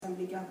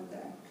example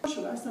there.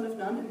 Joshua, son of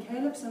Nun, and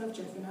Caleb, son of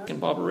Jephunneh. In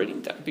Bible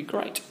reading, that would be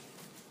great.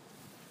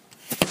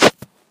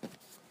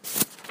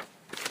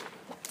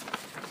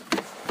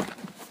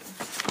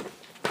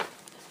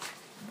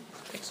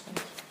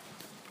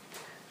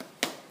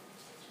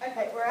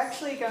 Okay, we're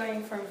actually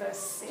going from verse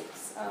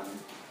 6,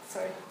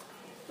 sorry,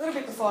 a little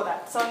bit before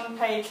that. It's on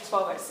page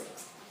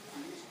 1206.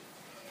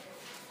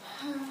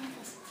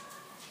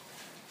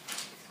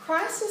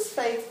 Christ is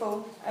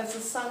faithful as the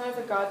Son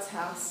over God's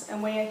house,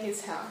 and we are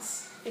his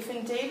house, if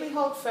indeed we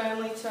hold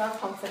firmly to our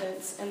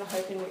confidence and the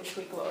hope in which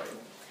we glory.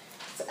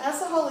 So as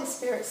the Holy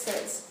Spirit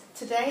says,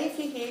 today if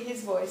you hear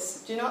his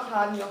voice, do not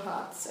harden your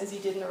hearts as you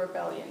did in the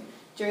rebellion,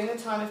 during the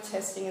time of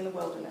testing in the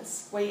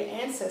wilderness, where your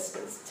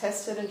ancestors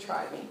tested and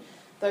tried me,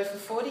 though for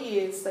 40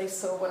 years they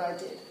saw what I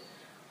did.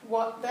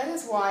 That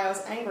is why I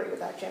was angry with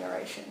that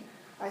generation.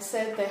 I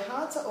said, their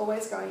hearts are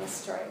always going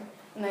astray,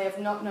 and they have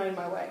not known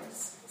my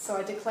ways. So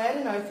I declared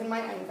an oath in my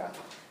anger,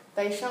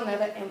 they shall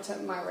never enter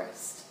my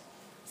rest.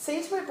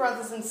 See to it,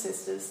 brothers and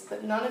sisters,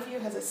 that none of you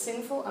has a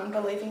sinful,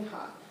 unbelieving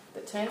heart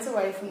that turns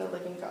away from the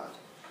living God.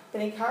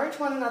 But encourage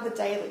one another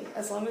daily,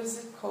 as long as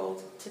it is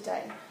called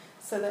today,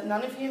 so that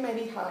none of you may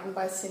be hardened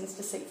by sin's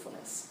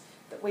deceitfulness.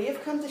 That we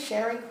have come to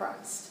share in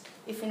Christ,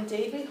 if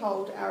indeed we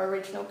hold our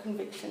original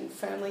conviction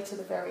firmly to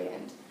the very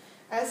end.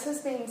 As has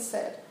been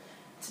said,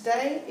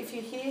 today, if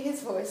you hear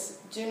his voice,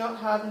 do not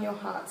harden your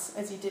hearts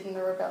as you did in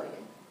the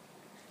rebellion.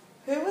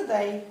 Who were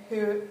they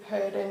who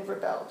heard and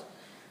rebelled?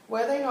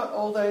 Were they not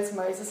all those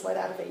Moses led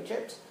out of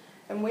Egypt?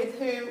 And with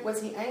whom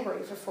was he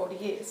angry for 40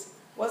 years?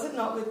 Was it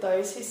not with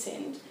those who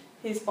sinned,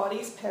 whose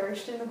bodies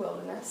perished in the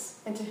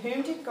wilderness? And to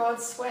whom did God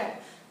swear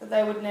that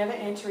they would never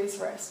enter his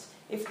rest,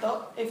 if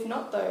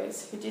not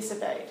those who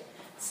disobeyed?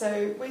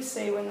 So we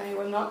see when they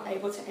were not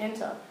able to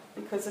enter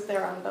because of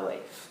their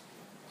unbelief.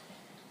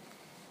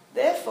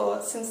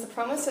 Therefore, since the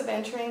promise of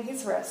entering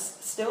his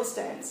rest still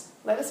stands,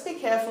 let us be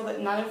careful that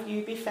none of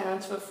you be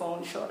found to have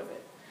fallen short of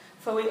it.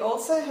 For we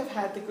also have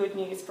had the good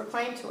news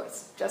proclaimed to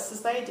us, just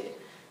as they did.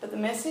 But the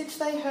message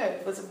they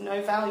heard was of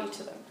no value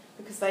to them,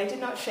 because they did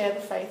not share the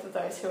faith of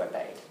those who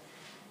obeyed.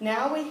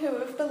 Now we who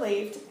have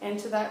believed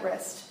enter that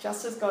rest,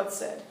 just as God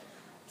said.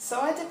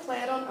 So I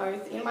declared on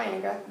oath in my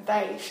anger,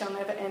 they shall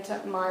never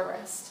enter my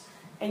rest.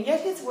 And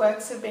yet his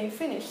works have been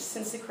finished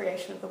since the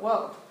creation of the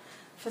world.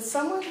 For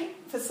somewhere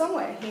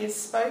he has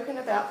spoken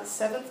about the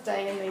seventh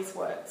day in these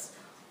words.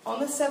 On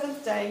the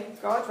seventh day,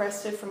 God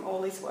rested from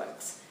all his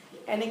works.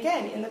 And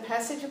again, in the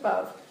passage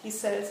above, he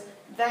says,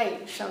 they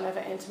shall never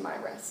enter my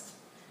rest.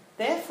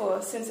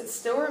 Therefore, since it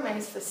still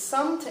remains for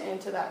some to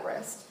enter that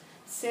rest,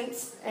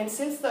 since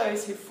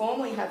those who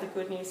formerly had the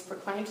good news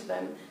proclaimed to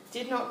them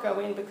did not go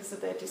in because of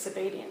their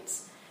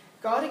disobedience,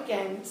 God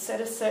again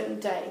set a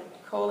certain day,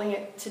 calling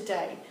it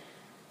today.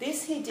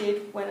 This he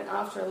did when,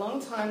 after a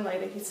long time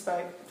later, he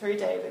spoke through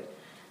David,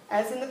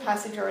 as in the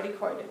passage already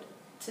quoted.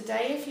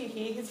 Today, if you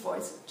hear his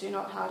voice, do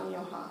not harden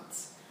your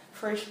hearts.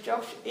 For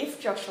if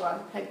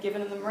Joshua had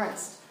given them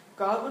rest,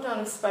 God would not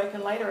have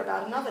spoken later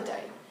about another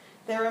day.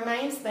 There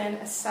remains then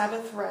a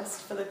Sabbath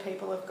rest for the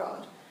people of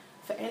God.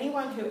 For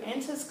anyone who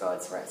enters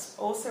God's rest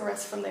also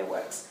rests from their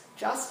works,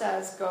 just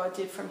as God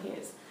did from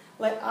his.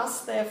 Let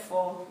us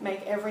therefore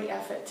make every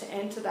effort to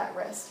enter that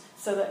rest,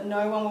 so that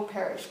no one will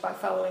perish by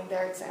following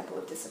their example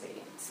of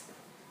disobedience.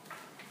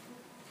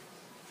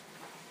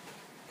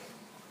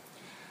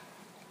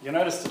 You'll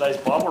notice today's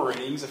Bible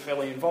readings are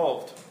fairly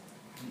involved.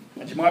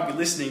 And you might be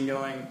listening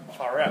going,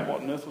 far out,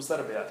 what on earth was that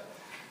about?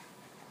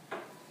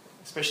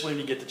 Especially when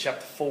you get to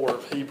chapter 4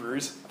 of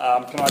Hebrews.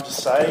 Can I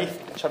just say,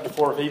 chapter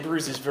 4 of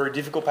Hebrews is a very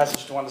difficult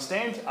passage to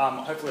understand.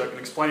 Hopefully I can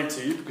explain it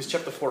to you, because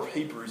chapter 4 of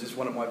Hebrews is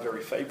one of my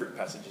very favourite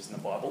passages in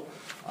the Bible.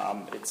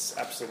 It's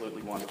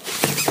absolutely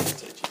wonderful to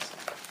teach us.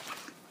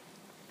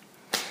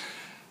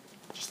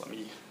 Just let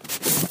me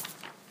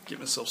get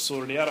myself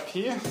sorted out up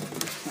here.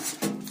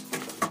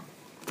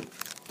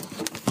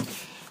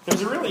 There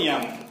was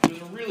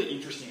a really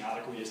interesting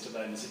article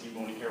yesterday in the Sydney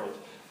Morning Herald.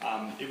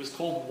 It was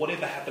called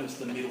 "Whatever Happened to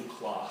the Middle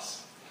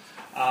Class."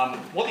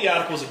 What the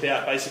article is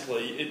about,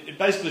 basically, it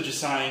basically just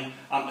saying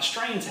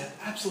Australians have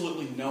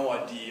absolutely no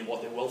idea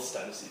what their wealth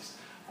status is.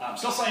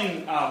 It's not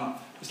saying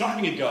it's not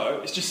having a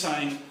go. It's just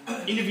saying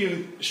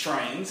interviewing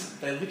Australians,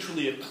 they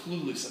literally are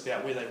clueless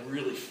about where they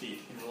really fit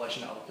in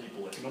relation to other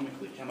people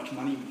economically, how much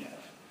money we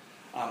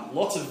have.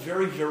 Lots of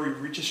very, very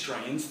rich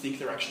Australians think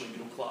they're actually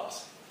middle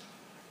class.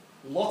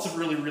 Lots of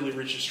really, really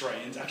rich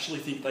Australians actually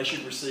think they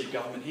should receive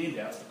government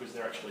handouts because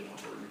they're actually not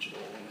very rich at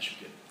all and they should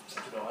get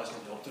subsidised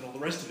and helped and all the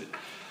rest of it.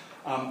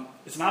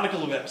 It's an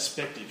article about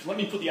perspective. Let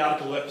me put the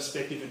article about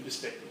perspective in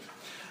perspective.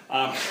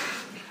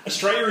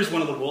 Australia is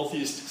one of the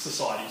wealthiest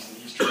societies in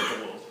the history of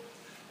the world.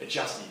 It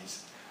just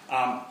is.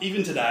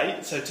 Even today,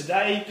 so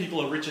today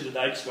people are richer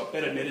today because we've got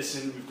better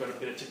medicine, we've got a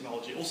better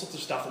technology, all sorts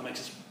of stuff that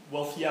makes us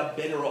wealthier,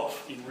 better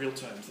off in real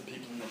terms than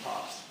people in the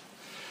past.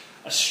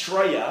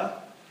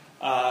 Australia,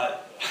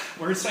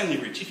 we're insanely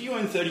rich. If you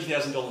earn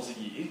 $30,000 a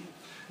year,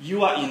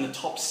 you are in the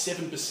top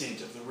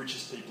 7% of the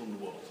richest people in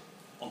the world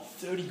on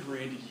 $30,000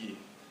 a year.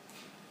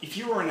 If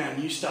you are in our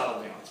New Start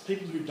allowance,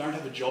 people who don't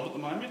have a job at the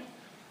moment,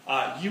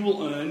 you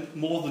will earn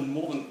more than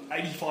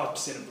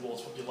 85% of the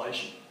world's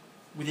population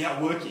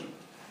without working.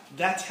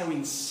 That's how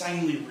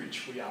insanely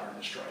rich we are in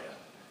Australia.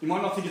 You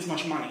might not think it's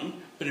much money,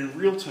 but in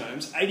real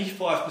terms,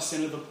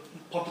 85% of the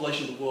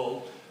population of the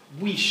world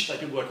wish they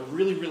could work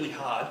really, really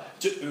hard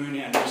to earn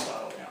our New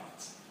Start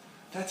allowance.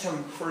 That's how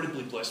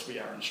incredibly blessed we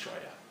are in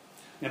Australia.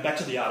 Now back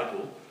to the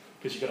article,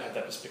 because you've got to have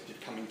that perspective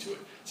coming to it.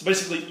 So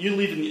basically, you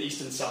live in the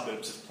eastern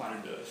suburbs of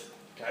planet Earth.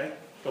 Okay?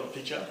 Got the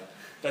picture?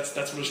 That's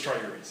what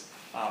Australia is,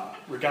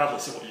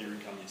 regardless of what your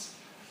income is.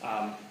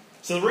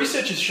 So the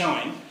research is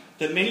showing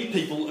that many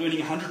people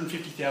earning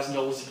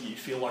 $150,000 a year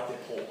feel like they're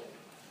poor.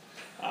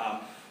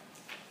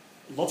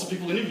 Lots of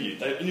people they're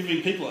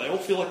interviewing people and they all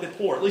feel like they're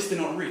poor, at least they're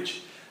not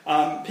rich.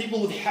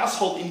 People with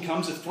household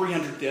incomes of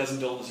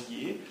 $300,000 a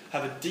year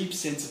have a deep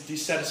sense of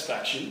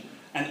dissatisfaction,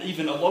 and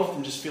even a lot of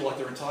them just feel like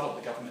they're entitled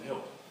to government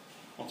help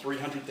on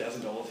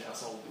 $300,000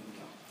 household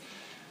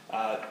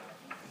income.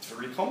 It's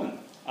very common.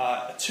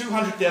 A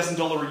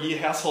 $200,000 a year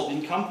household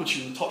income puts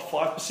you in the top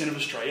 5% of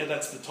Australia.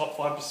 That's the top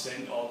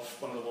 5% of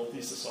one of the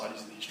wealthiest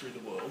societies in the history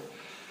of the world.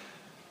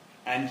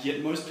 And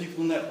yet most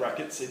people in that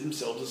bracket see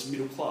themselves as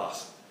middle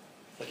class.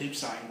 They keep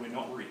saying, we're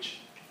not rich.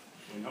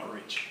 We're not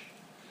rich.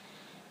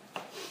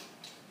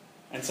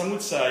 And some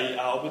would say,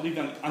 we live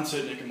in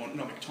uncertain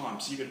economic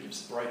times, so you've got to give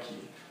us a break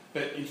here.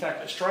 But in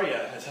fact,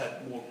 Australia has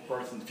had more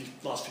growth in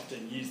the last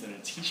 15 years than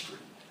its history.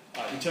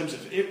 In terms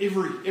of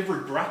every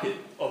bracket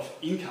of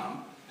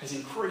income has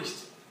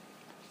increased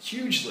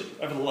hugely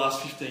over the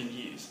last 15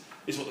 years,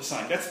 is what they're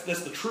saying.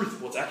 That's the truth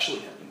of what's actually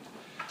happened.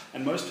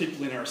 And most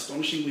people in our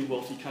astonishingly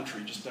wealthy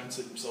country just don't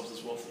see themselves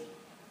as wealthy.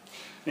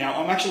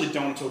 Now, I actually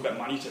don't want to talk about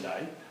money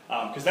today,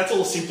 because that's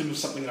all a symptom of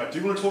something that I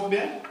do want to talk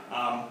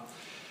about.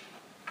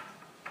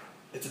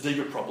 It's a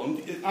deeper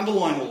problem.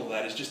 Underlying all of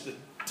that is just the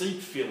deep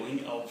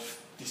feeling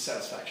of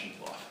dissatisfaction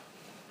with life,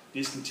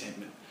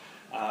 discontentment.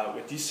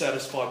 We're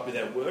dissatisfied with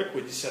our work,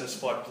 we're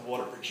dissatisfied with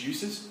what it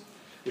produces,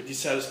 we're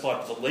dissatisfied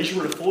with the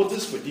leisure it affords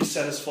us, we're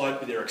dissatisfied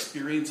with our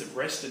experience of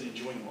rest and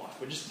enjoying life.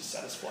 We're just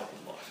dissatisfied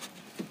with life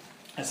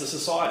as a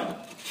society.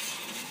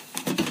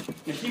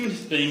 Now, human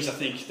beings, I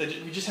think,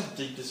 we just have a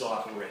deep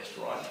desire for rest,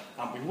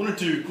 right? We want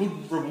to do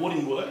good,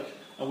 rewarding work,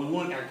 and we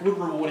want our good,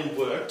 rewarding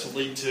work to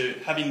lead to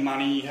having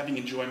money, having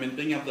enjoyment,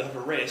 being able to have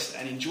a rest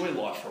and enjoy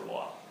life for a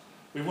while.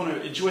 We want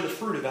to enjoy the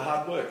fruit of our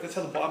hard work. That's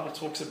how the Bible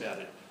talks about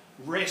it.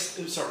 Rest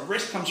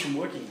comes from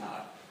working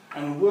hard.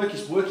 And when work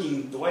is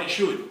working the way it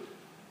should,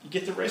 you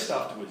get to rest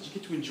afterwards. You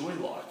get to enjoy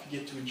life. You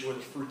get to enjoy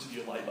the fruits of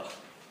your labour.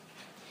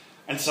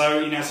 And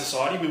so in our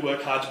society, we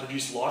work hard to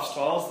produce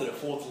lifestyles that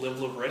afford the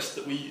level of rest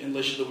and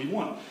leisure that we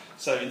want.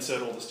 So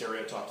insert all the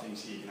stereotype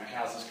things here,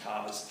 houses,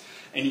 cars,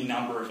 any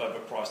number of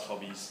overpriced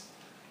hobbies.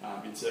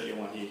 Insert your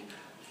one here.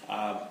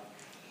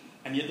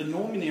 And yet the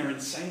norm in our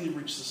insanely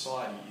rich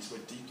society is we're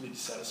deeply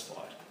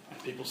dissatisfied.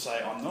 And people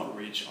say, I'm not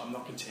rich, I'm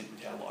not content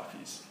with how life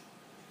is.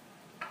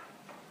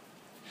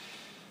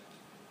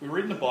 We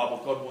read in the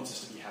Bible, God wants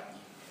us to be happy.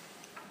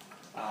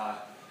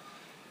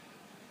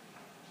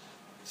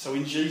 So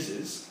in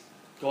Jesus,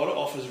 God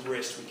offers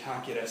rest we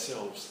can't get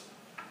ourselves.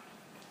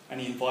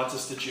 And he invites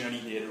us to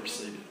journey there to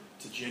receive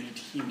it, to journey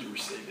to him to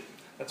receive it.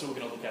 That's what we're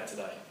going to look at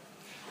today.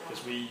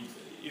 Because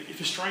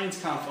if Australians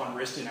can't find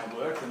rest in our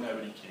work, then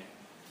nobody can.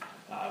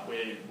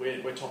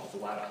 We're top of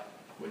the ladder.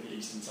 We're the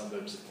eastern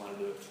suburbs of planet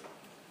Earth.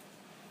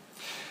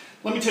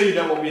 Let me tell you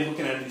about what we're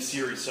looking at in this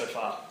series so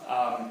far.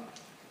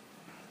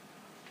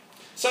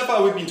 So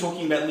far we've been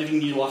talking about living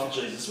the new life of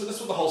Jesus. So that's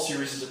what the whole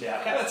series is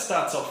about. How that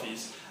starts off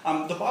is,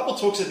 the Bible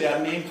talks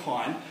about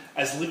mankind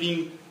as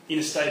living in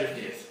a state of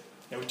death.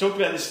 Now we talked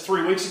about this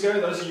 3 weeks ago.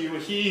 Those of you who were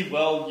here,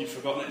 well, you've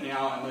forgotten it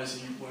now, and those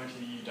of you who weren't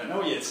here, you don't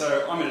know it yet.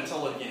 So I'm going to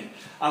tell it again.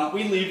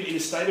 We live in a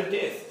state of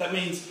death. That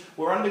means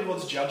we're under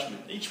God's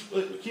judgment.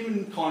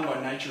 Humankind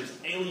by nature is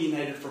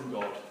alienated from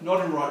God,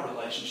 not in right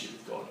relationship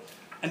with God,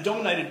 and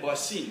dominated by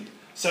sin.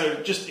 So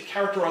it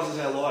characterises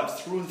our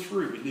lives through and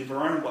through. We live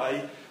our own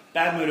way.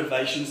 Bad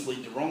motivations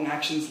lead to wrong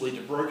actions, lead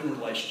to broken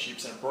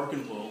relationships and a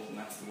broken world, and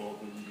that's the world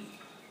we live in.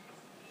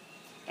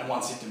 And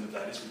one symptom of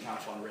that is we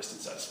can't find rest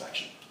and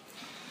satisfaction.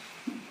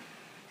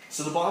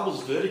 So the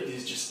Bible's verdict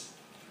is just,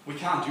 we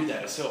can't do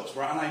that ourselves.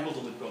 We're unable to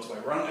live God's way.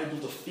 We're unable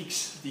to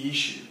fix the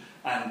issue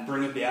and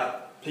bring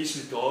about peace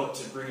with God,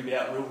 to bring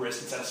about real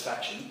rest and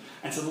satisfaction.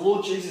 And so the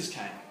Lord Jesus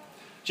came.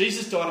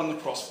 Jesus died on the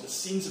cross for the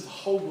sins of the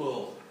whole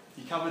world.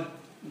 He covered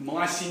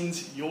my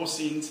sins, your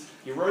sins.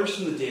 He rose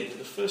from the dead for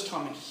the first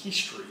time in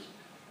history.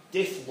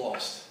 Death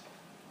lost.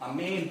 A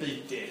man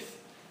beat death.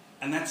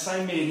 And that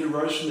same man who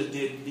rose from the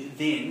dead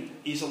then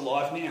is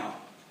alive now.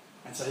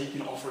 And so he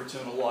can offer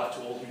eternal life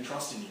to all who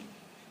trust in him.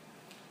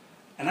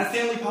 And that's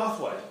the only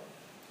pathway.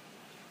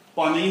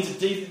 By means of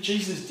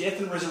Jesus' death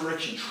and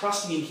resurrection,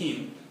 trusting in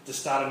him to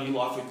start a new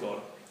life with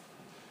God.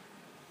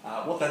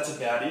 What that's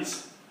about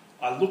is,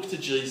 I look to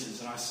Jesus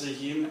and I see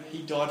him,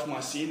 he died for my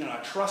sin, and I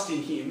trust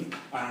in him,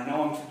 and I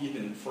know I'm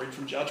forgiven and freed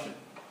from judgment.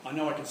 I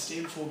know I can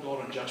stand before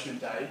God on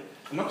Judgment Day,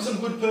 and not because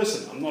I'm a good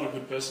person. I'm not a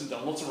good person, I've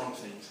done lots of wrong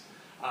things.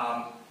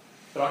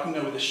 But I can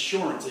know with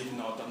assurance, even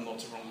though I've done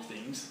lots of wrong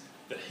things,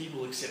 that he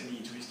will accept me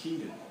into his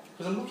kingdom.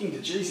 Because I'm looking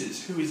to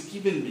Jesus, who has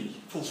given me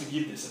full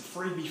forgiveness and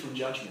freed me from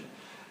judgment.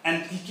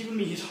 And he's given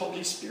me his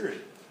Holy Spirit.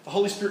 The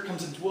Holy Spirit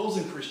comes and dwells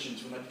in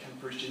Christians when they become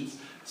Christians,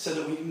 so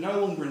that we're no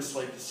longer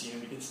enslaved to sin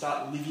and we can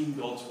start living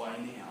God's way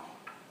now.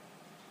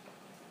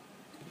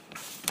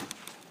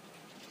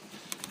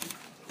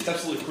 It's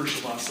absolutely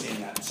crucial to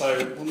understand that.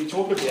 So when we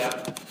talk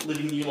about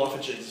living a new life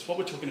for Jesus, what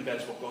we're talking about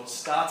is what God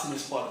starts in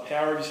us by the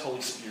power of his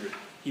Holy Spirit.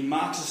 He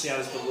marks us out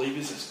as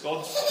believers as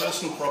God's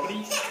personal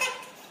property,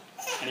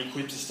 and he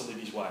equips us to live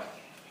his way.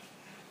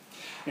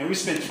 Now, we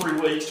spent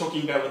 3 weeks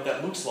talking about what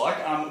that looks like.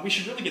 We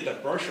should really get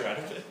that brochure out.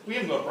 We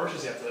haven't got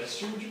brochures out today.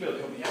 Stu, would you be able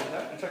to help me out with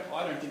that? In fact,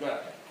 I don't think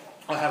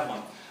I have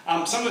one.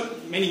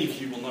 Many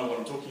of you will know what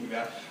I'm talking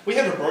about. We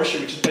have a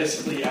brochure which is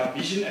basically our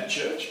vision at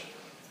church,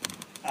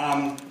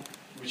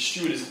 which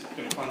Stuart is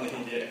going to finally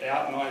hand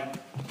out, and I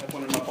have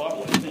one in my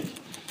Bible, I think.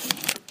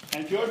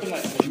 And if you open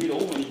that to the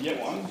middle when you get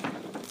one,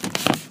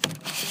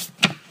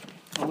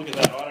 oh, look at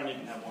that, I don't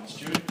even have one,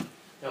 Stuart.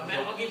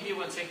 I'll give you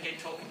one second, get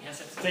talking.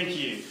 Yes, thank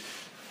you.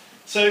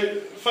 So,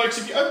 folks,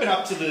 if you open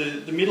up to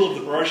the middle of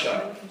the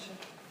brochure,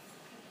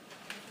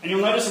 and you'll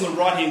notice on the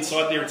right-hand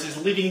side there it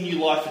says Living New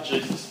Life for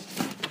Jesus.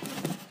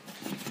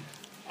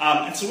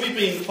 And so we've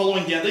been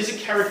following down. These are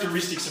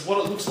characteristics of what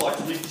it looks like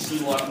to live this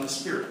new life in the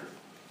Spirit.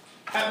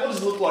 What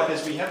does it look like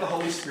as we have the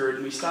Holy Spirit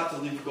and we start to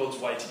live God's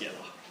way together?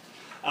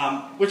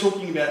 We're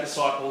talking about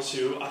disciples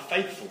who are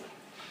faithful.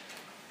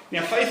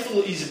 Now,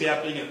 faithful is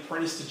about being an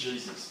apprentice to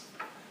Jesus,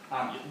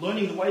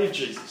 learning the way of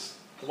Jesus,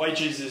 the way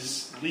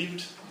Jesus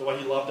lived, the way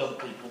he loved other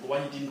people, the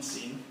way he didn't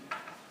sin,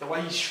 the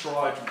way he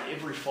strived with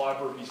every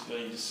fibre of his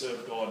being to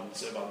serve God and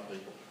serve other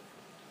people.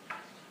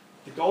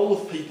 The goal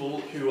of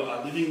people who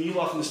are living a new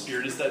life in the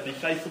Spirit is that they be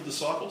faithful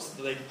disciples,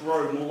 that they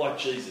grow more like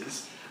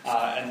Jesus,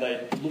 and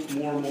they look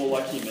more and more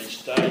like him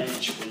each day,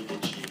 each week,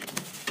 each year.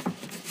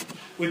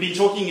 We've been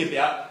talking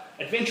about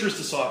adventurous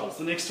disciples,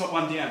 the next top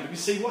one down. Because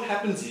see, what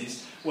happens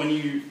is, when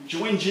you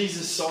join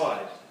Jesus'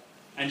 side,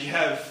 and you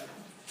have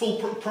full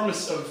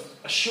promise of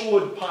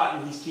assured part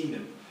in his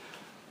kingdom,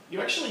 you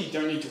actually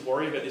don't need to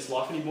worry about this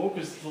life anymore,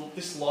 because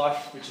this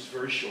life, which is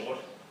very short,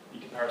 in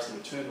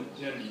comparison to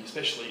eternity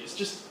especially,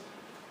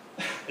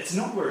 it's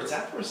not where it's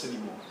at for us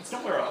anymore. It's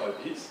not where our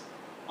hope is.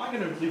 I'm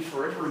going to live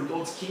forever in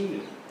God's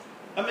kingdom.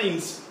 That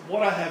means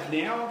what I have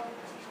now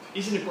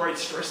isn't a great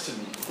stress to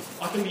me.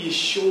 I can be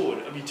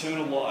assured of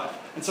eternal life.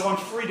 And so I'm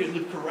free to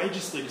live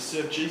courageously to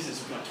serve Jesus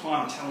with my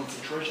time, talents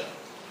and treasure.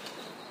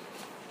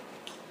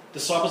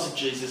 Disciples of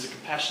Jesus are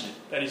compassionate.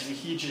 That is, we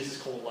hear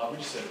Jesus call love. We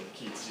just heard it with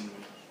the kids, didn't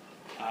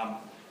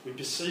we? We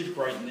perceive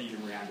great need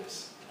around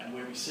us. And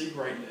where we see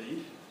great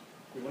need,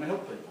 we want to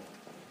help people.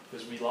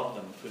 Because we love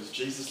them. Because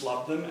Jesus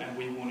loved them and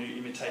we want to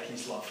imitate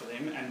his love for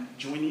them and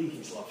join in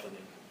his love for them.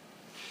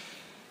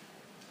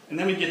 And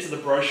then we get to the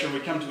brochure, we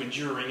come to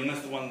enduring, and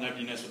that's the one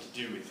nobody knows what to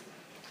do with.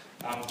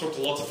 I've talked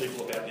to lots of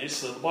people about this.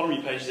 So at the bottom of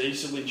your page there, you're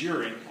still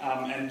enduring.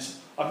 And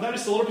I've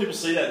noticed a lot of people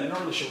see that and they're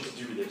not really sure what to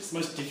do with it. It's the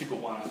most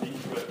difficult one, I think,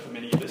 for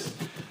many of us.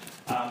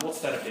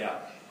 What's that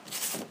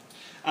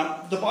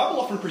about? The Bible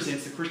often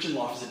presents the Christian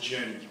life as a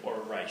journey or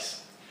a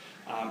race.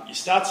 You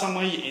start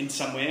somewhere, you end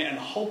somewhere, and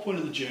the whole point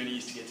of the journey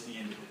is to get to the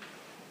end of it.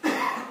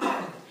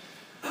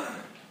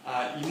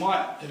 You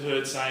might have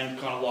heard saying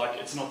kind of like,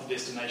 it's not the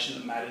destination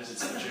that matters,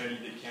 it's the journey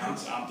that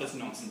counts. That's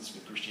nonsense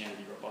with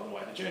Christianity, by the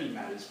way. The journey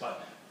matters,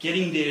 but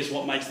getting there is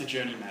what makes the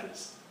journey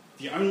matters.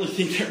 The only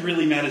thing that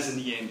really matters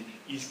in the end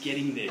is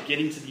getting there,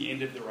 getting to the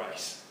end of the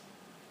race.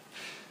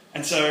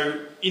 And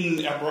so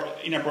in our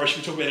brochure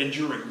we talk about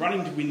enduring,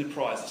 running to win the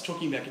prize. It's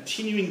talking about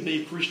continuing to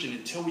be a Christian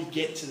until we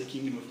get to the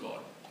kingdom of God.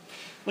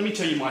 Let me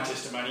tell you my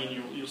testimony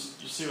and you'll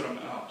see what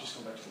I've just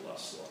gone back to the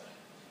last slide.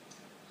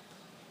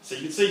 So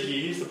you can see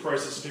here, here's the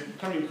process of people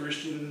becoming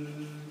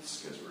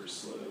Christians. It goes very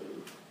slow.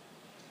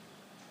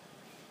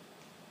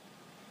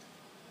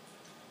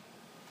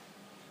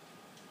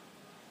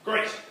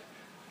 Great.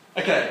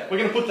 Okay, we're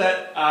going to put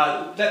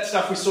that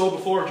stuff we saw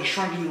before, just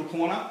shrunk into a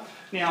corner.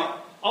 Now,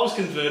 I was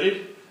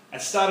converted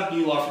and started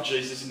New Life for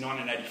Jesus in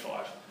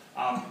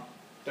 1985.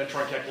 Don't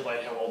try and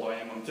calculate how old I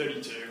am. I'm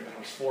 32 and I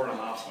was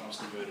 4.5 when I was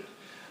converted.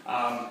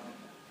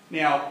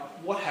 Now,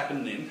 what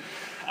happened then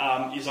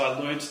is I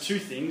learned 2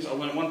 things. I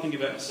learned one thing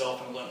about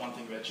myself and I learned one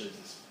thing about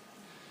Jesus.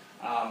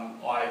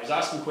 I was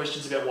asking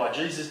questions about why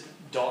Jesus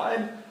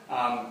died,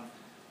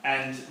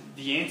 and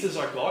the answers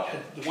I got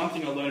had the one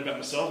thing I learned about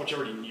myself, which I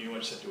already knew, I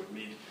just had to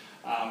admit.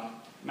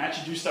 Matt,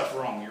 you do stuff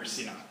wrong, you're a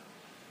sinner.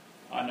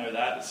 I know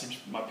that. It seems,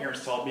 my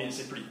parents told me, it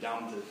seemed pretty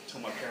dumb to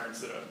tell my parents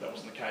that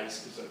wasn't the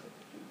case, because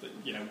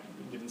we live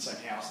in the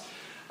same house.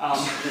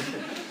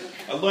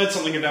 I learned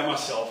something about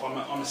myself.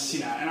 I'm a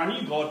sinner, and I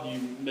knew God knew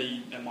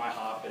me and my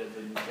heart better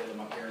than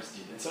my parents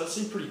did, and so it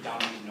seemed pretty dumb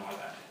to deny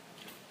that.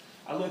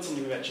 I learned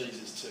something about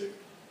Jesus too.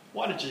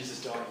 Why did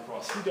Jesus die on the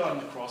cross? He died on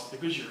the cross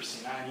because you're a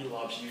sinner, and he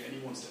loves you, and he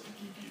wants to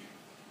forgive you,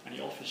 and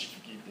he offers you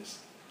forgiveness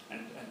and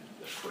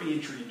a free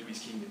entry into his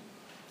kingdom.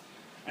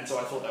 And so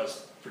I thought that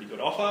was a pretty good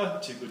offer,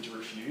 too good to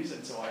refuse,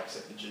 and so I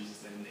accepted Jesus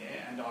then and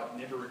there, and I've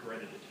never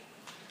regretted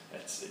it.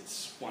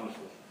 It's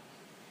wonderful.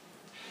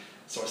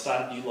 So I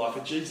started new life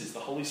with Jesus. The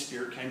Holy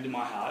Spirit came to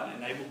my heart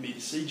and enabled me to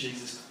see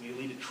Jesus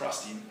clearly, to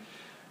trust him,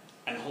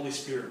 and the Holy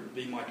Spirit would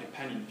be my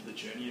companion for the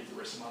journey of the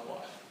rest of my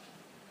life.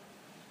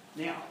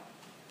 Now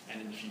and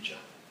in the future.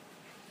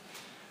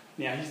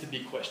 Now here's the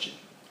big question.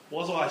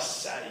 Was I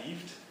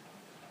saved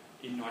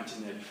in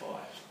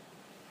 1985?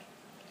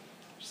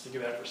 Just think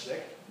about it for a sec.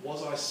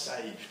 Was I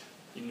saved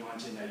in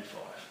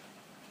 1985?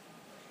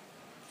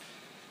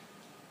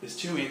 There's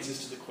two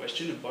answers to the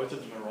question, and both of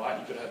them are right.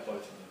 You've got to have both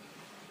of them.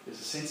 There's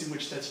a sense in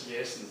which that's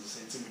yes, and there's a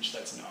sense in which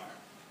that's no.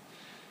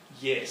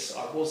 Yes,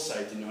 I was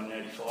saved in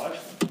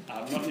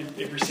 1985. Not in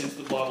every sense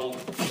the Bible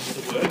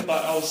uses the word,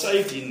 but I was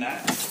saved in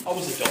that I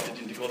was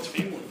adopted into God's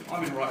family.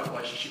 I'm in right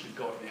relationship with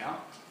God now.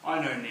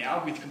 I know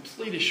now with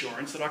complete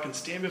assurance that I can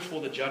stand before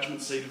the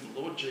judgment seat of the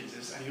Lord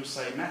Jesus and he'll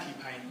say, Matthew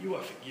Payne, you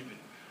are forgiven.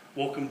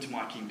 Welcome to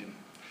my kingdom.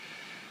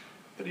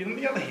 But on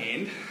the other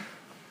hand,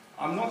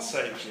 I'm not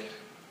saved yet.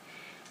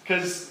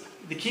 Because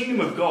the kingdom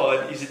of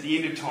God is at the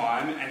end of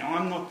time and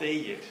I'm not there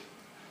yet.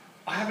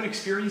 I haven't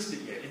experienced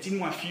it yet. It's in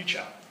my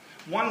future.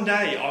 One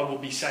day I will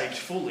be saved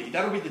fully.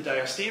 That'll be the day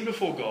I stand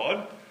before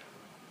God.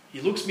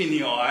 He looks me in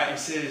the eye and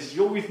says,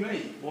 you're with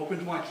me. Welcome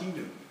to my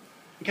kingdom.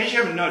 In case you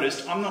haven't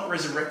noticed, I'm not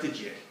resurrected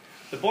yet.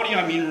 The body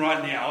I'm in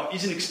right now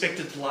isn't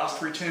expected to last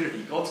for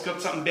eternity. God's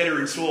got something better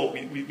in store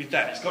with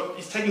that.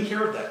 He's taken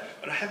care of that.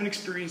 But I haven't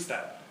experienced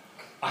that.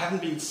 I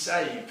haven't been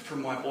saved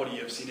from my body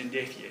of sin and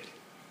death yet.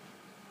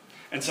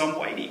 And so I'm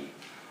waiting.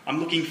 I'm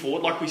looking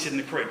forward, like we said in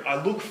the creed,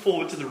 I look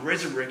forward to the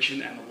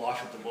resurrection and the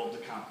life of the world to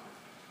come.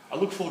 I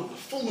look forward to the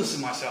fullness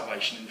of my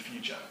salvation in the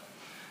future.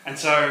 And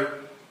so,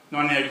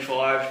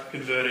 1985,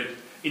 converted,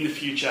 in the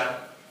future,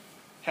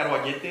 how do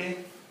I get there?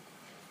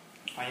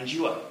 I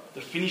endure.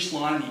 The finish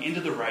line, the end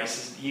of the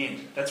race is at the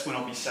end. That's when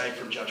I'll be saved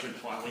from judgment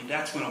finally.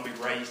 That's when I'll be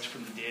raised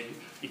from the dead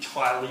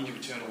entirely to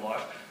eternal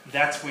life.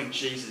 That's when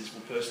Jesus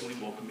will personally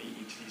welcome me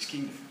into his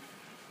kingdom.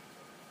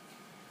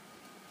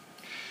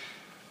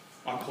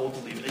 I'm called to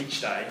live each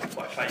day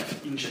by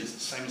faith in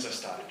Jesus, same as I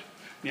started.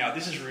 Now,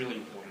 this is really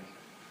important.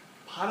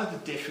 Part of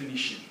the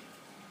definition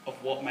of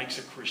what makes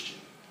a Christian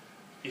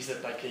is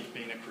that they keep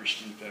being a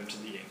Christian firm to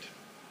the end.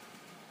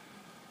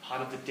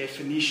 Part of the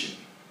definition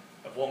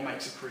of what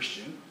makes a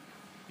Christian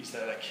is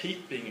that they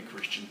keep being a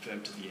Christian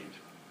firm to the end.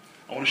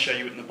 I want to show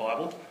you it in the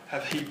Bible.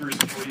 Have Hebrews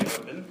 3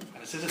 open,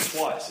 and it says it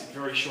twice in a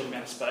very short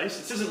amount of space.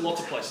 It says it in lots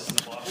of places in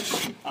the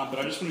Bible, but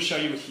I just want to show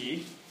you it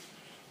here.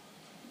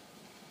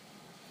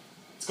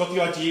 It's got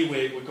the idea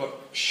where we've got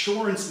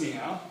assurance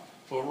now,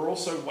 but we're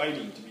also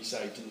waiting to be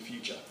saved in the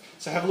future.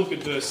 So have a look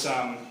at verse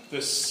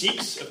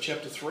 6 of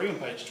chapter 3 on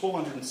page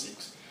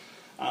 1206.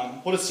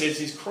 What it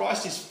says is,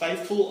 Christ is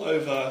faithful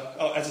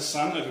as a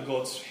son over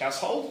God's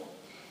household,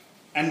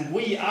 and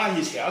we are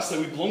his house,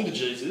 so we belong to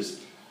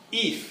Jesus,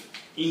 if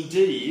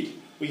indeed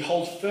we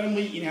hold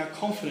firmly in our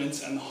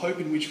confidence and the hope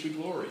in which we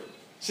glory.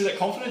 See that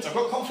confidence? I've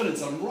got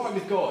confidence, I'm right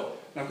with God,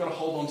 and I've got to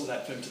hold on to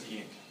that firm to the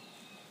end.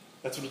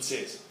 That's what it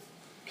says.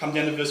 Come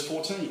down to verse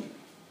 14.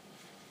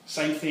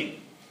 Same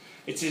thing.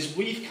 It says,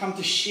 we've come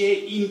to share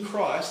in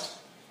Christ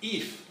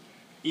if,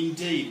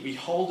 indeed, we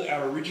hold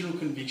our original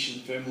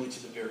conviction firmly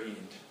to the very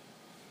end.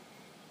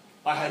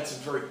 I had some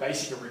very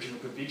basic original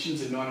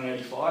convictions in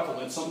 1985. I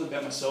learned something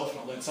about myself and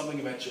I learned something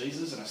about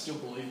Jesus, and I still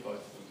believe both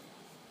of them.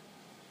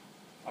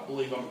 I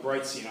believe I'm a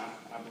great sinner,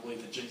 and I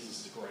believe that Jesus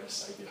is the greatest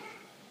Saviour.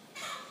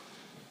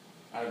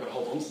 And I've got to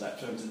hold on to that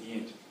firm to the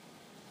end.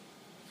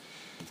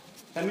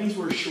 That means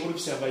we're assured of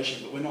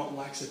salvation, but we're not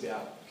lax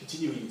about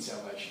continuing in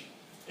salvation.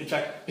 In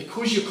fact,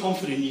 because you're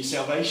confident in your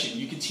salvation,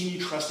 you continue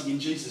trusting in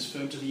Jesus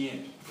firm to the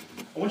end.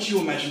 I want you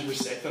to imagine for a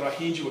sec that I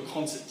hand you a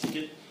concert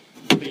ticket.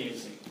 It could be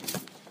anything.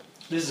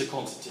 This is a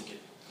concert ticket.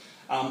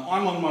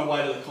 I'm on my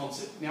way to the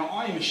concert. Now,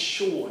 I am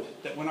assured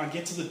that when I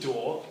get to the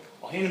door,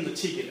 I'll hand them the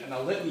ticket and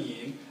they'll let me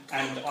in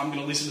and I'm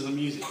going to listen to the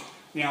music.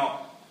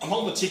 Now, I'm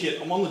on the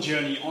ticket, I'm on the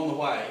journey, on the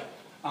way.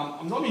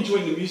 I'm not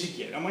enjoying the music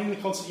yet. Am I in the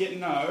concert yet?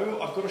 No.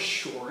 I've got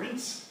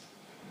assurance,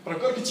 but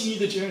I've got to continue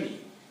the journey.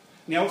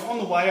 Now, if on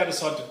the way I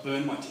decide to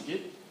burn my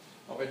ticket,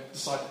 or I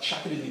decide to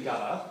chuck it in the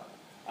gutter,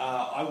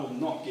 I will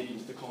not get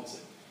into the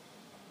concert.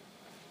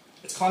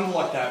 It's kind of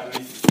like that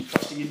with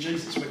trusting in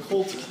Jesus. We're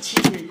called to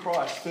continue in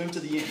Christ, firm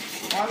to the end.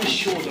 I'm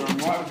assured that I'm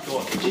right with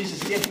God, that Jesus'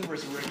 death and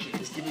resurrection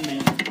has given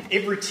me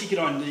every ticket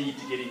I need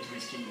to get into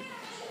his kingdom.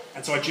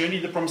 And so I journey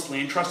to the promised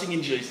land, trusting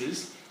in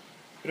Jesus.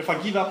 But if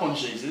I give up on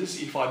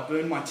Jesus, if I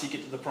burn my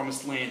ticket to the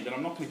promised land, then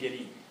I'm not going to get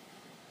in.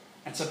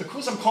 And so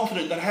because I'm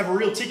confident that I have a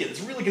real ticket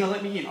that's really going to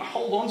let me in, I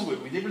hold on to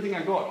it with everything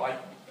I got.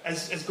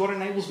 As God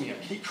enables me, I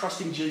keep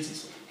trusting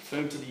Jesus,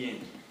 firm to the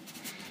end.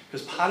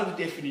 Because part of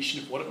the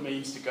definition of what it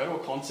means to go to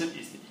a concert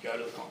is that you go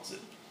to the concert.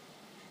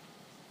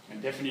 And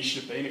the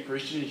definition of being a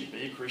Christian is you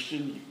be a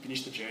Christian, you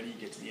finish the journey, you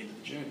get to the end of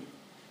the journey.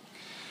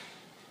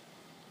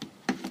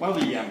 One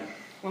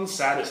of the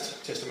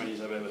saddest testimonies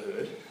I've ever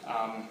heard,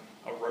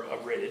 I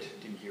read it,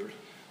 didn't hear it,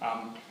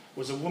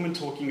 was a woman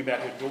talking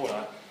about her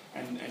daughter,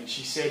 and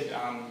she said,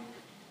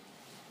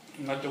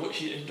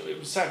 it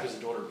was sad because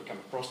her daughter had become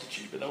a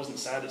prostitute, but that wasn't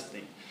the saddest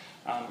thing.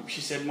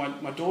 She said,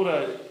 my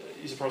daughter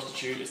is a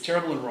prostitute, it's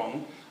terrible and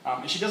wrong.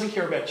 And she doesn't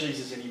care about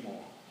Jesus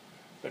anymore.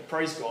 But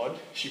praise God,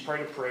 she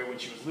prayed a prayer when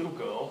she was a little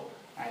girl,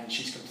 and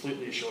she's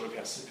completely assured of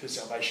her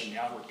salvation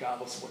now,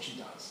 regardless of what she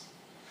does.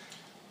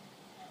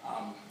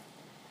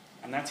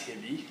 And that's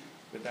heavy,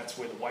 but that's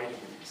where the weight of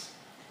it is.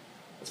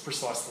 That's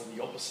precisely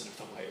the opposite of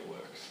the way it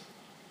works.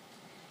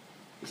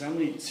 There's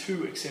only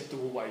two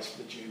acceptable ways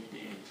for the journey to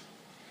end.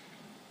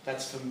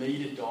 That's for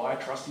me to die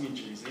trusting in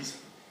Jesus,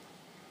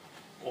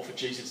 or for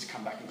Jesus to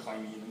come back and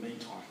claim me in the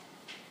meantime.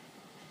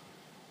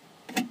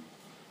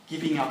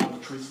 Giving up on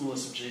the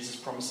truthfulness of Jesus'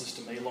 promises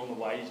to me along the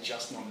way is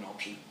just not an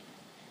option.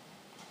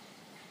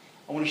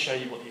 I want to show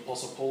you what the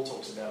Apostle Paul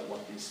talks about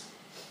like this.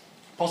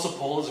 Apostle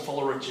Paul is a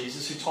follower of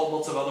Jesus who told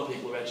lots of other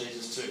people about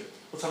Jesus too.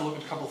 Let's have a look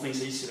at a couple of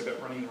things he said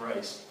about running the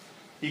race.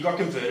 He got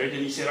converted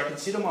and he said, "I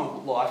consider my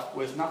life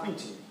worth nothing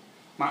to me.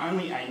 My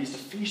only aim is to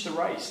finish the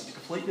race and to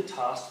complete the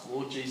task the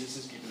Lord Jesus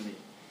has given me.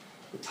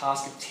 The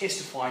task of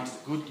testifying to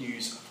the good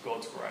news of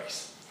God's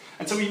grace."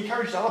 And so he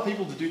encouraged other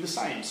people to do the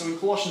same. So in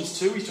Colossians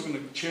 2, he's talking to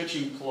the church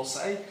in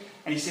Colossae,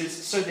 and he says,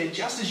 "So then,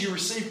 just as you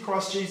received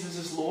Christ Jesus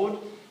as Lord,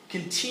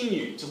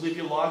 continue to live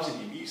your lives in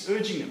him." He's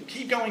urging them,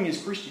 keep going as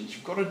Christians.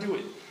 You've got to do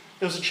it.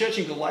 There was a church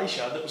in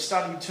Galatia that was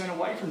starting to turn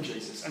away from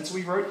Jesus. And so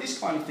he wrote this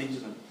kind of thing to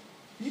them.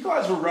 "You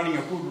guys were running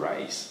a good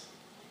race.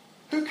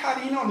 Who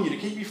cut in on you to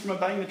keep you from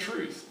obeying the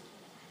truth?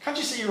 Can't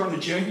you see you're on a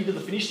journey to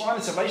the finish line?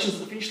 The salvation's at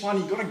the finish line.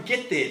 You've got to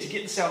get there to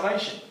get the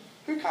salvation.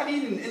 Who cut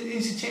in and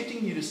is he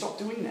tempting you to stop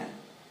doing that?"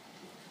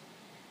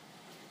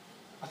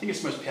 I think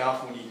it's most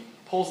powerful when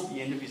Paul's at the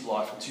end of his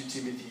life in 2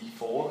 Timothy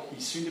 4.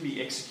 He's soon to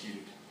be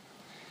executed.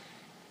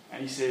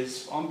 And he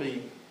says, "I'm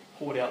being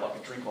poured out like a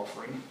drink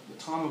offering. The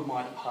time of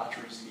my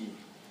departure is near.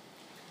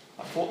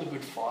 I fought the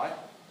good fight.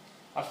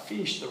 I've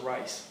finished the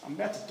race. I'm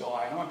about to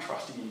die and I'm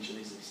trusting in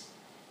Jesus.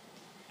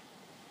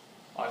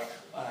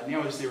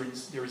 Now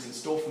there is in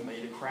store for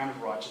me the crown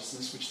of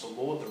righteousness, which the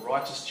Lord, the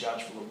righteous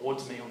judge, will award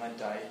to me on that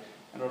day,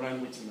 and not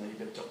only to me,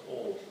 but to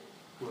all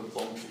who have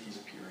longed for his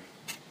appearing."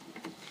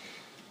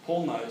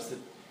 Paul knows that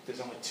there's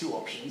only two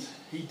options.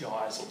 He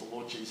dies or the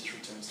Lord Jesus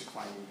returns to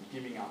claim him.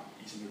 Giving up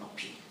isn't an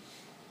option.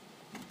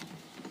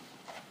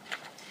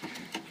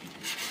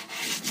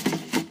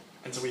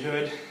 And so we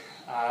heard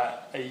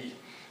a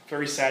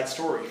very sad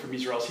story from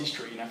Israel's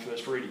history in our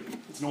first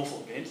reading. It's an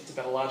awful event. It's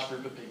about a large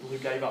group of people who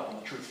gave up on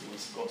the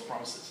truthfulness of God's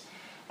promises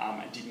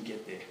and didn't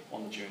get there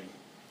on the journey.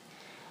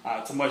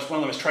 It's one of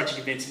the most tragic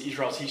events in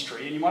Israel's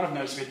history, and you might have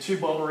noticed we had two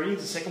Bible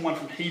readings. The second one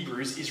from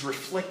Hebrews is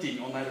reflecting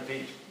on that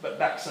event.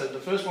 So the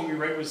first one we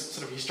read was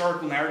sort of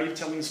historical narrative,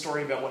 telling the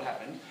story about what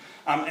happened.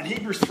 And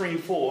Hebrews 3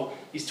 and 4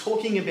 is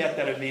talking about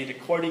that event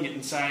and quoting it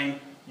and saying,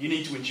 you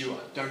need to endure,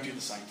 don't do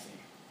the same thing.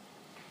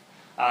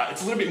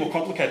 It's a little bit more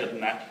complicated than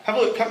that. Have a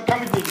look, come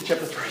with me to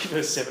chapter 3,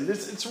 verse 7.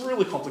 It's a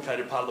really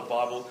complicated part of the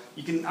Bible.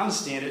 You can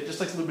understand it, it just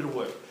takes a little bit of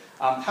work.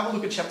 Have a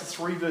look at chapter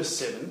 3, verse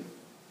 7.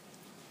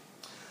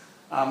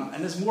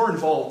 And there's more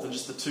involved than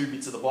just the two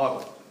bits of the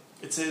Bible.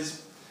 It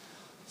says,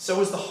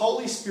 "So as the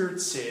Holy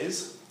Spirit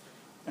says,"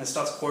 and it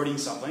starts quoting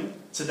something,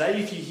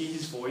 "today if you hear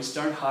his voice,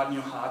 don't harden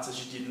your hearts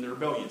as you did in the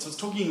rebellion." So it's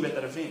talking about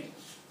that event.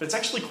 But it's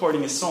actually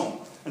quoting a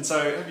song. And so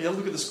if you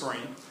look at the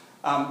screen,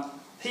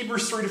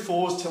 Hebrews 3 to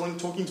 4 is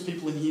talking to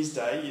people in his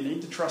day, you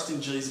need to trust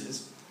in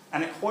Jesus.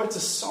 And it quotes a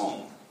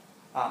song.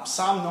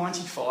 Psalm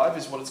 95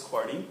 is what it's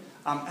quoting.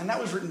 And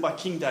that was written by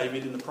King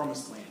David in the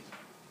Promised Land.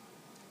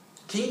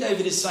 King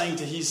David is saying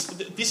to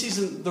this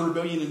isn't the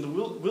rebellion in the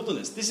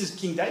wilderness. This is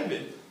King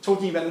David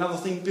talking about another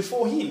thing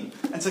before him.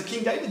 And so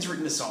King David's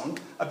written a song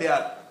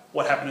about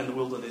what happened in the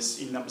wilderness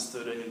in Numbers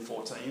 13 and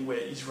 14, where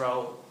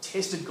Israel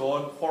tested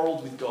God,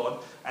 quarrelled with God,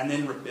 and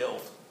then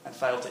rebelled and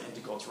failed to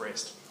enter God's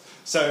rest.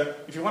 So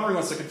if you're wondering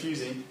what's so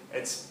confusing,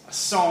 it's a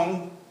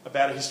song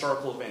about a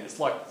historical event. It's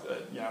like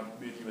a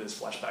movie where there's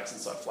flashbacks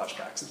inside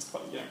flashbacks. It's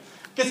quite, it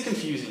gets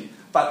confusing,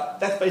 but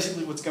that's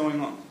basically what's going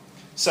on.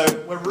 So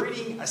we're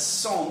reading a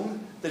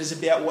song that is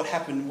about what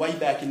happened way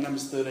back in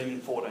Numbers 13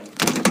 and 14.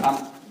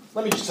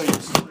 Let me just tell you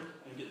the story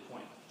and get the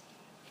point.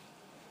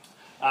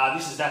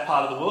 This is that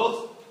part of the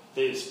world.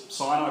 There's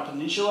Sinai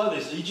Peninsula,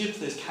 there's Egypt,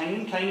 there's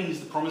Canaan. Canaan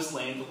is the promised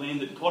land, the land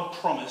that God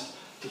promised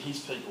to his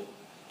people.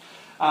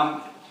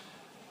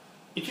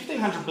 In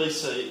 1500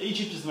 BC,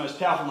 Egypt is the most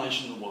powerful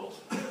nation in the world.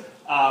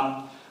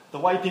 The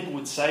way people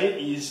would say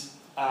it is,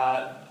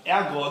 our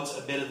gods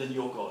are better than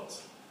your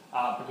gods.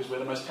 Because we're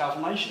the most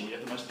powerful nation, we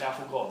have the most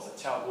powerful gods,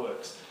 that's how it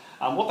works.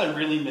 What they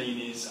really mean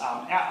is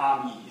our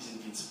army is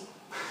invincible.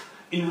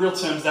 In real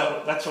terms,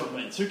 that's what it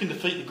means. Who can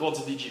defeat the gods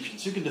of the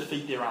Egyptians? Who can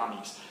defeat their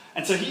armies?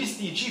 And so here's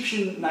the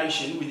Egyptian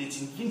nation with its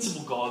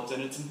invincible gods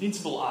and its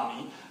invincible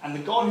army, and the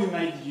God who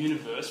made the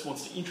universe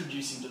wants to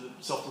introduce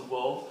himself to the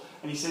world,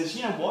 and he says,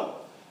 you know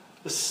what?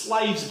 The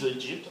slaves of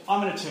Egypt,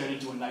 I'm going to turn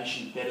into a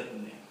nation better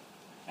than them,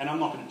 and I'm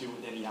not going to deal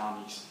with any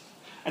armies.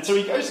 And so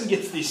he goes and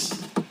gets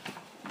this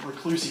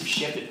reclusive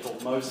shepherd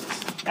called Moses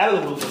out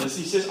of the wilderness.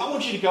 He says, I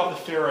want you to go up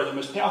to Pharaoh, the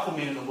most powerful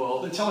man in the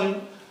world, and tell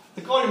him,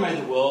 the God who made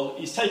the world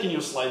is taking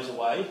your slaves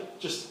away,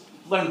 just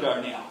let him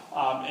go now.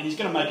 And he's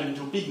going to make him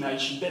into a big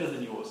nation, better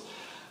than yours.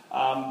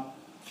 Pharaoh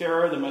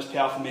Pharaoh, the most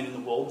powerful man in the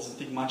world, doesn't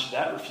think much of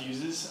that,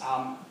 refuses.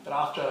 But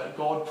after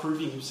God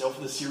proving himself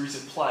with a series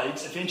of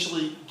plagues,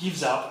 eventually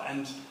gives up,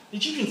 and the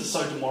Egyptians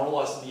are so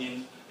demoralised at the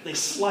end, their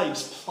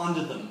slaves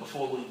plundered them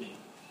before leaving.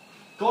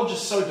 God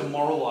just so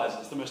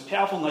demoralises the most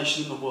powerful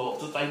nation in the world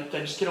that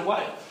they just get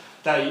away.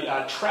 They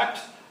are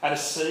trapped at a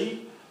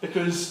sea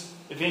because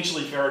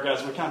eventually Pharaoh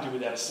goes, we can't do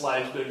without a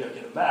slave, we've got to go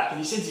get them back. And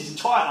he sends his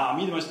entire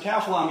army, the most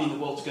powerful army in the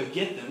world, to go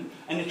get them,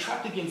 and they're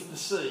trapped against the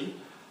sea.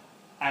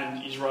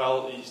 And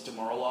Israel is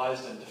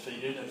demoralised and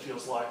defeated and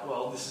feels like,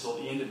 well, this is all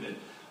the end of it.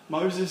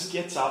 Moses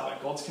gets up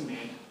at God's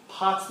command,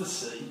 parts the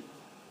sea,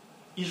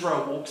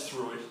 Israel walks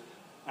through it,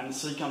 and the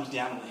sea comes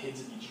down on the heads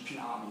of the Egyptian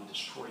army and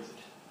destroys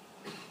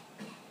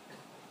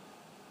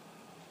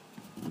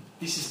it.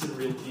 This is the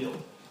real deal,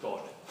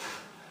 God.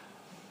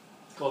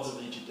 The gods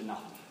of Egypt are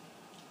nothing.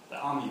 The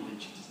army of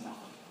Egypt is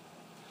nothing.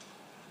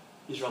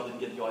 Israel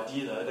didn't get the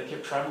idea though. They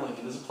kept travelling,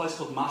 and there's a place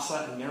called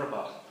Massah and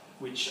Meribah,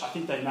 which I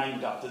think they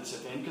named after this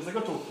event, because they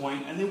got to a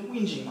point and they're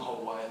whinging the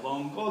whole way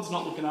along. God's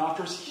not looking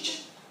after us. He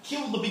just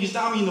killed the biggest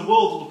army in the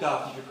world to look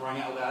after you, for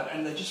crying out loud,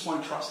 and they just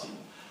won't trust him.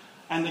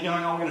 And they're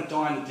going, oh, we're going to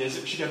die in the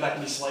desert. We should go back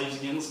and be slaves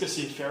again. Let's go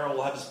see if Pharaoh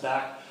will have us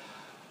back.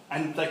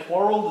 And they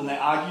quarrelled and they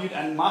argued,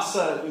 and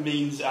Massah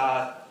means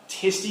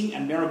testing,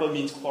 and Meribah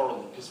means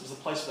quarrelling, because it was a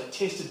place where they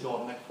tested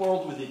God and they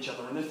quarrelled with each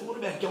other, and they thought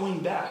about going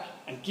back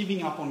and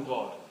giving up on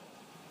God.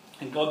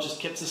 And God just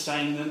kept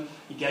sustaining them.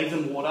 He gave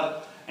them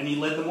water, and he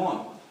led them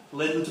on. He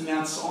led them to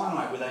Mount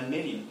Sinai, where they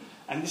met him.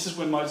 And this is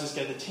when Moses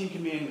gave the 10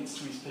 Commandments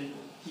to his people.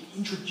 He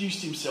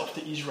introduced himself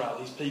to Israel,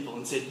 his people,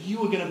 and said,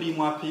 you are going to be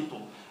my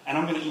people, and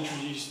I'm going to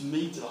introduce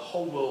me to the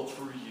whole world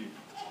through you.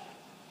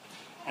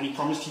 And he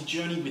promised he'd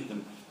journey with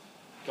them,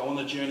 go on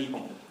the journey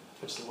with them,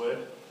 that's the word,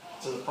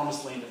 to the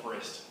promised land of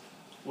rest,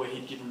 where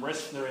he'd give them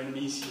rest from their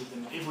enemies, he'd give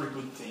them every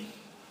good thing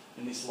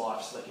in this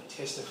life so they could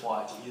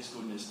testify to his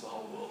goodness to the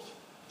whole world.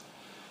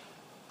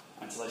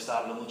 And so they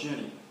started on the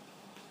journey.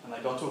 And they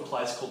got to a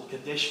place called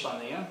Kadesh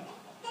Barnea,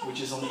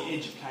 which is on the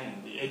edge of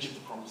Canaan, the edge of the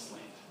promised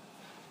land.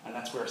 And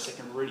that's where a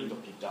second reading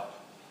got picked up.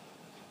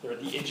 They're at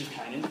the edge of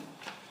Canaan.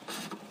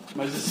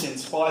 Moses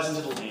sends spies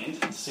into the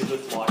land to see what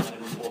it's like and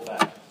then report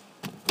back.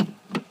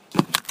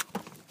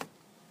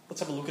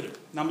 Let's have a look at it.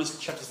 Numbers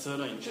chapter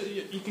 13.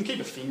 You can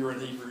keep a finger in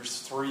Hebrews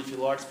 3 if you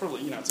like. It's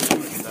probably, it's a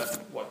good that.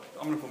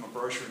 I'm going to put my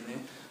brochure in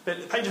there.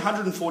 But page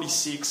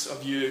 146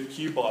 of your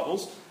Q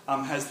Bibles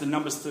has the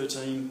Numbers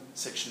 13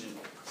 section in it.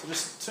 So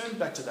just turn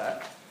back to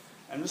that,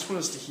 and I just want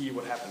us to hear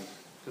what happened,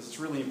 because it's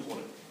really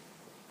important.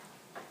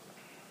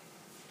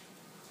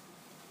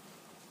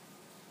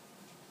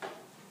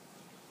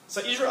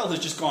 So Israel has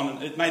just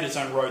gone, it made its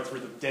own road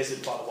through the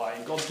desert, by the way,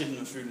 and God's given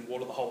them food and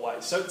water the whole way.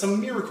 So it's a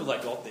miracle they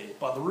got there.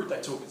 By the route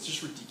they took, it's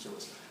just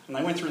ridiculous. And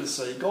they went through the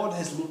sea. God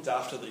has looked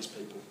after these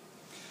people.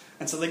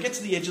 And so they get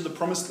to the edge of the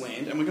promised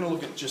land, and we're going to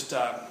look at just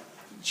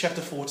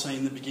chapter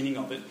 14, the beginning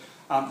of it.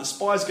 The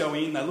spies go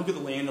in, they look at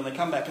the land, and they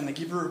come back and they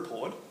give a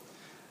report.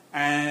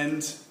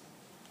 And,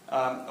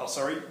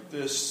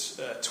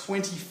 verse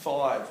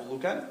 25 we'll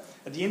look at.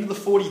 At the end of the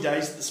 40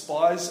 days that the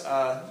spies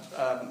are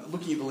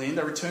looking at the land,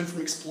 they returned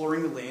from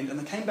exploring the land, and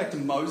they came back to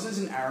Moses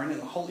and Aaron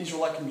and the whole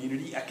Israelite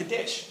community at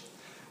Kadesh.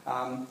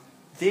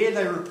 There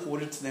they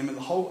reported to them and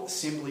the whole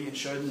assembly and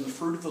showed them the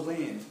fruit of the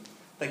land.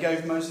 They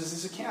gave Moses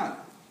this account.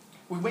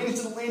 We went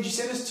into the land you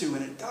sent us to,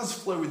 and it does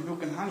flow with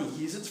milk and honey.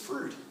 Here's its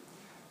fruit.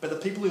 But the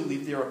people who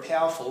live there are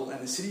powerful, and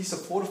the cities are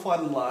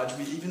fortified and large.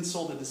 We even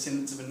saw the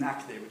descendants of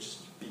Anak there, which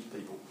is big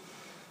people.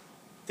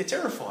 They're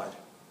terrified.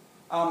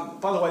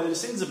 By the way, the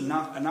descendants of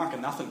Anak are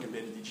nothing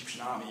compared to the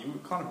Egyptian army. You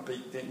kind of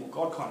beat them.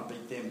 Well, God kind of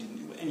beat them, didn't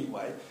you?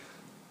 Anyway,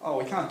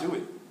 we can't do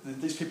it.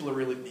 These people are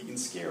really big and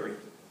scary.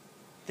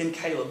 Then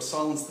Caleb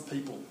silenced the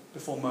people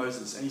before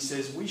Moses, and he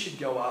says, we should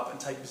go up and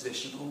take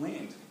possession of the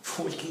land,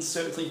 for we can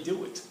certainly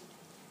do it.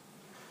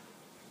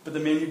 But the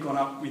men who'd gone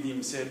up with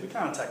him said, we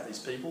can't attack these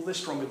people, they're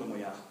stronger than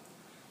we are.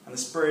 And they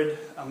spread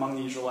among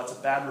the Israelites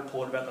a bad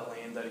report about the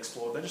land they'd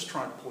explored. They're just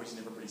trying to poison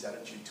everybody's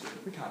attitude to it.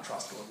 We can't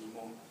trust God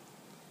anymore.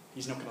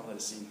 He's not going to let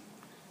us in.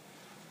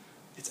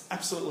 It's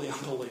absolutely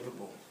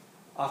unbelievable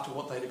after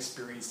what they'd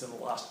experienced in the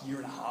last year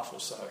and a half or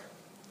so.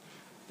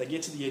 They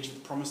get to the edge of the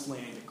promised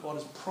land that God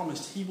has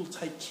promised he will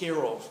take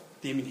care of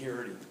them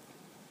inheriting.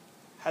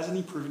 Hasn't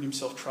he proven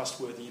himself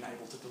trustworthy and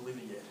able to deliver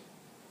yet?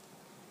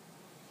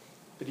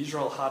 But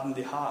Israel hardened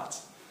their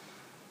hearts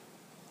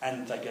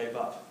and they gave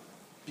up.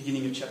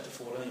 Beginning of chapter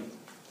 14.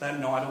 That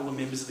night all the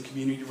members of the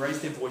community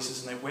raised their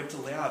voices and they wept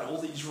aloud.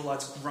 All the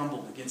Israelites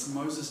grumbled against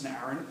Moses and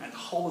Aaron, and the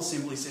whole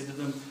assembly said to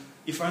them,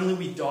 if only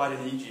we died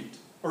in Egypt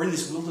or in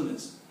this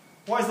wilderness.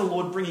 Why is the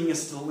Lord bringing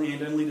us to the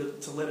land only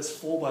to let us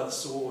fall by the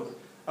sword?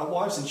 Our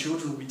wives and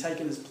children will be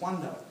taken as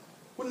plunder.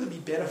 Wouldn't it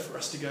be better for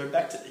us to go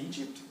back to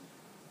Egypt?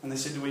 And they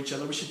said to each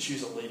other, we should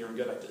choose a leader and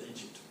go back to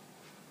Egypt.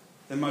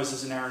 Then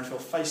Moses and Aaron fell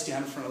face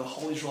down in front of the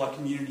whole Israelite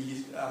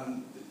community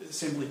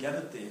assembly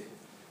gathered there.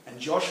 And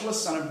Joshua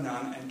son of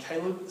Nun and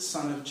Caleb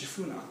son of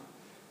Jephunneh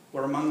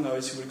were among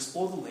those who would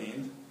explore the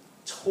land,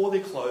 tore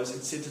their clothes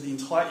and said to the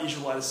entire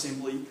Israelite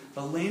assembly,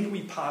 the land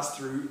we passed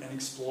through and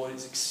explored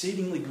is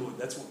exceedingly good.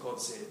 That's what God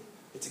said.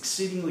 It's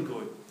exceedingly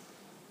good.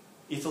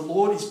 If the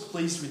Lord is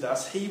pleased with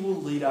us, he will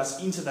lead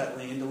us into that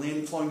land, a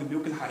land flowing with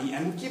milk and honey,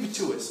 and will give it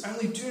to us.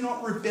 Only do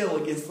not rebel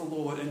against the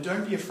Lord, and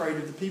don't be afraid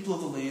of the people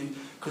of the land,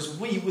 because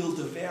we will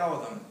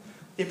devour them.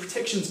 Their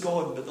protection's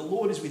God, but the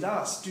Lord is with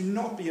us. Do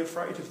not be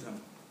afraid of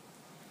them.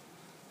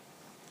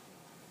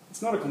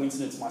 It's not a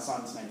coincidence my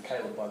son's named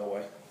Caleb, by the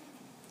way.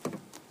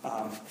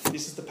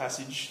 This is the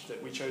passage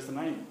that we chose the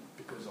name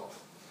because of.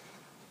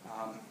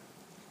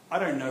 I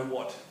don't know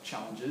what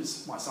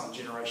challenges my son's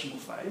generation will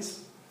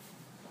face,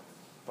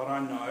 but I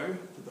know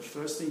that the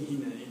first thing he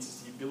needs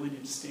is the ability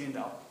to stand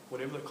up,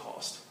 whatever the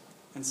cost,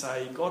 and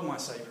say, God, my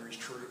Saviour, is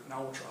true, and I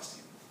will trust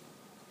him.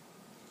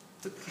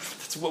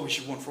 That's what we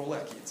should want for all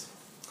our kids.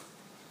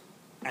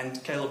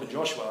 And Caleb and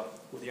Joshua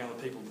were the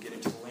only people to get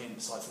into the land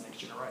besides the next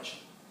generation.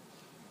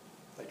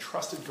 They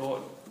trusted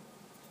God,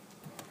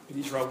 but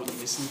Israel wouldn't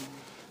listen.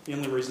 The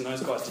only reason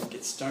those guys didn't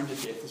get stoned to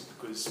death is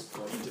because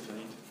God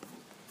intervened.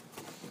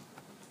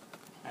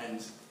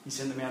 And he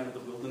sent them out into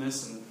the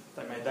wilderness, and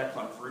they made that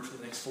kind of route for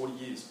the next 40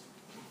 years.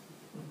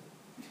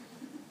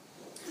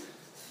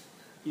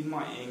 In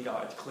my anger,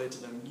 I declared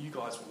to them, you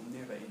guys will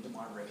never enter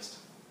my rest.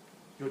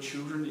 Your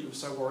children that you were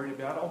so worried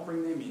about, I'll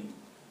bring them in.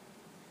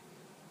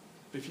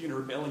 But if you're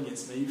going to rebel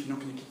against me, if you're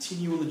not going to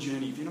continue on the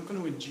journey, if you're not going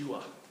to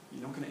endure,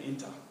 you're not going to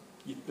enter.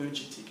 You've burnt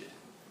your ticket.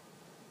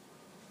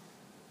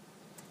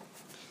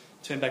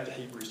 Turn back to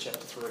Hebrews chapter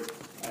 3,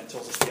 and it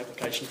tells us the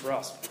application for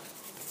us.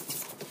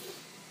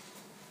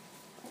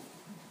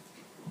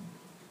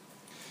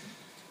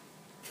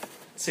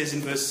 It says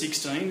in verse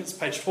 16, it's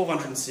page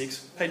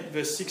 1206,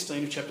 verse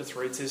 16 of chapter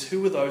 3, it says,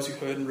 who were those who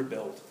heard and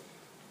rebelled?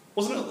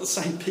 Wasn't it the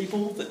same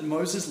people that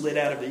Moses led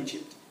out of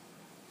Egypt?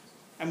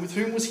 And with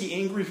whom was he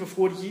angry for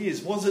 40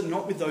 years? Was it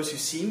not with those who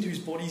sinned, whose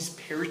bodies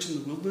perished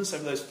in the wilderness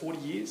over those 40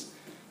 years?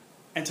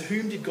 And to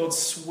whom did God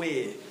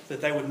swear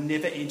that they would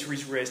never enter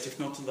his rest, if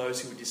not to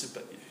those who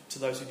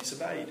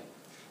disobeyed?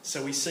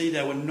 So we see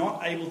they were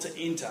not able to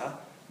enter.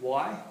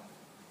 Why?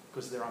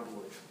 Because of their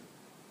unbelief.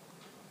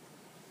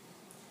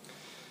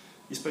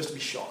 You're supposed to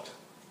be shocked.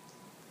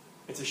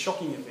 It's a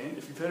shocking event.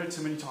 If you've heard it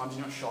too many times,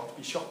 you're not shocked.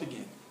 Be shocked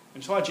again. An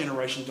entire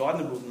generation died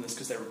in the wilderness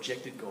because they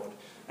rejected God.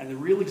 And the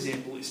real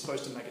example is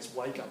supposed to make us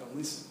wake up and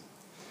listen.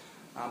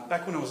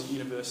 Back when I was at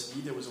university,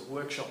 there was a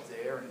workshop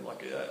there, and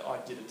I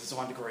did a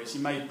design degree, so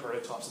you made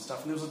prototypes and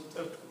stuff, and there was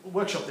a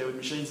workshop there with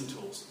machines and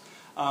tools.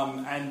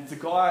 And the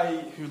guy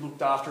who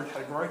looked after it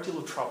had a great deal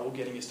of trouble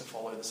getting us to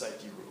follow the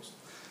safety rules.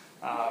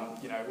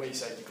 Wear your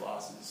safety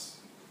glasses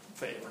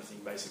for everything,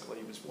 basically.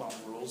 It was one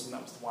of the rules, and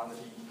that was the one that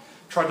he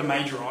tried to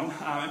major on,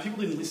 and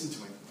people didn't listen to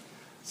him.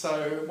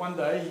 So one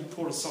day he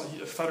pulled a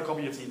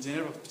photocopy of the internet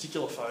of a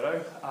particular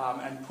photo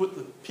and put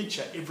the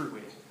picture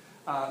everywhere.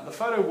 The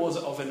photo was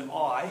of an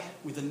eye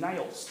with a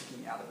nail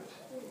sticking out of it.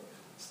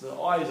 So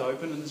the eye is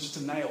open and there's just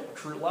a nail,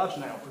 a large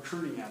nail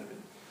protruding out of it.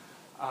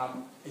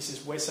 He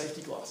says, wear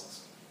safety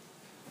glasses.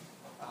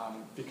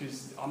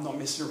 Because I'm not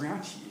messing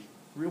around here.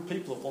 Real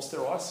people have lost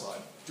their eyesight.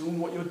 Doing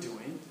what you're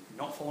doing,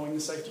 not following the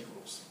safety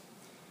rules.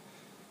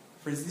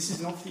 Friends, this is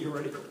not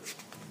theoretical.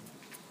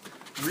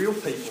 Real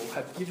people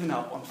have given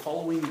up on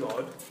following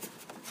God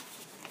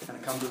and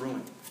have come to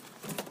ruin.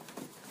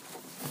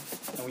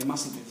 And we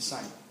mustn't do the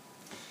same.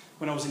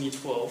 When I was in year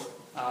 12,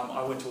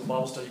 I went to a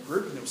Bible study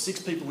group, and there were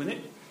 6 people in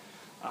it,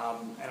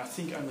 and I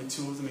think only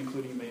 2 of them,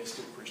 including me, are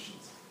still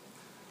Christians.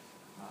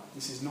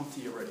 This is not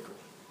theoretical.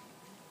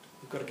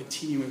 We've got to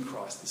continue in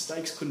Christ. The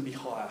stakes couldn't be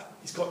higher.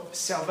 He's got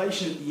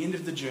salvation at the end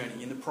of the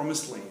journey in the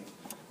promised land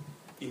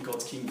in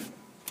God's kingdom.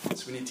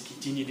 So we need to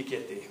continue to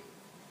get there.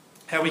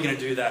 How are we going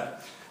to do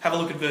that? Have a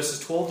look at verses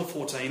 12 to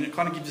 14. It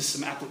kind of gives us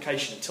some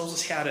application. It tells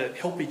us how to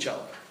help each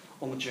other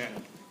on the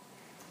journey.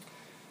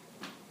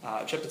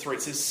 Chapter 3,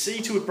 it says,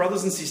 see to it,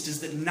 brothers and sisters,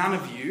 that none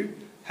of you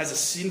has a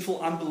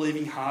sinful,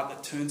 unbelieving heart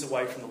that turns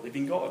away from the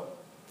living God.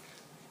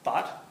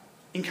 But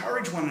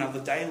encourage one another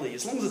daily,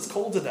 as long as it's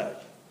called today,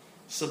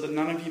 so that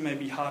none of you may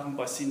be hardened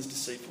by sin's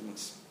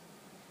deceitfulness.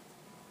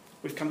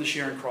 We've come to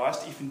share in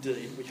Christ if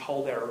indeed we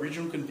hold our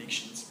original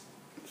convictions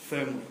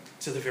firmly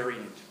to the very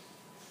end.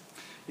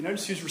 You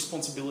notice whose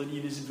responsibility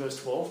it is in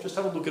verse 12? Just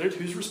have a look at it.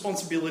 Whose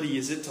responsibility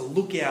is it to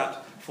look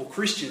out for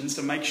Christians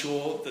to make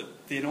sure that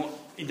they're not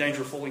in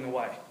danger of falling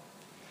away?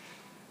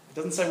 It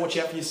doesn't say watch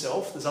out for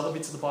yourself. There's other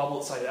bits of the Bible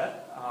that say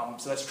that,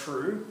 so that's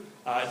true.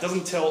 It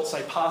doesn't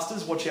say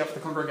pastors, watch out for the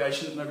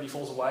congregation that nobody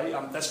falls away.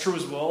 That's true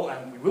as well,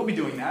 and we will be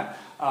doing that.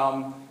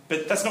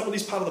 But that's not what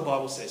this part of the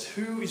Bible says.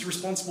 Who is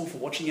responsible for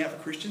watching out for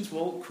Christians?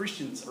 Well,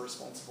 Christians are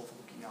responsible for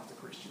looking after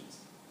Christians.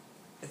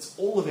 It's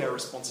all of our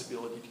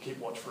responsibility to keep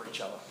watch for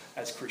each other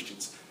as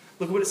Christians.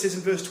 Look at what it says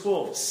in verse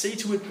 12. See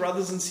to it,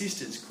 brothers and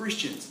sisters,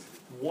 Christians,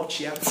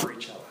 watch out for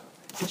each other.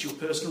 It's your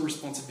personal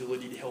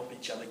responsibility to help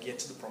each other get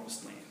to the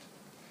promised land.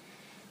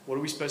 What are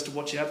we supposed to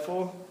watch out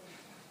for?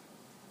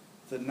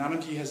 That none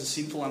of you has a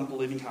sinful,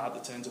 unbelieving heart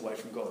that turns away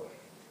from God.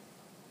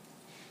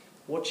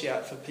 Watch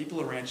out for people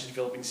around you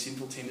developing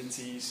sinful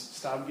tendencies,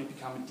 starting to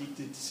become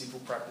addicted to sinful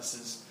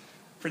practices.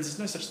 Friends, there's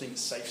no such thing as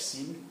safe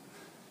sin.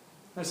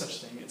 No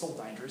such thing. It's all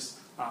dangerous.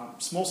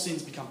 Small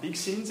sins become big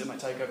sins and they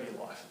take over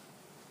your life.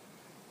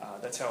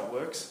 That's how it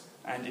works.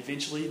 And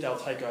eventually they'll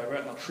take over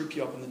and they'll trip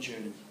you up on the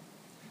journey.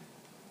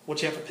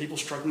 Watch out for people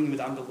struggling with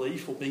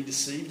unbelief or being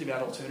deceived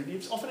about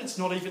alternatives. Often it's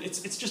not even,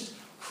 it's just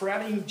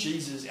crowding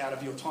Jesus out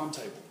of your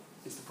timetable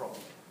is the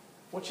problem.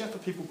 Watch out for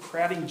people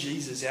crowding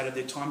Jesus out of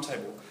their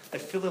timetable. They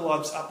fill their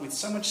lives up with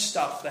so much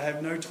stuff they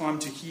have no time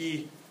to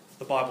hear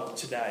the Bible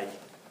today.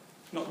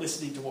 Not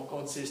listening to what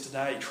God says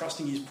today,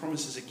 trusting his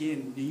promises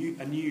again,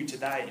 anew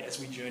today as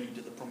we journey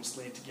to the promised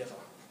land together.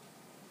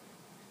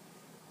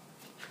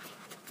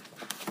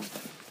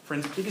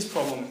 Friends, the biggest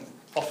problem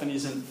often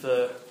isn't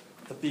the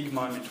big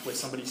moment where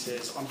somebody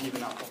says, I'm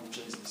giving up on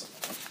Jesus.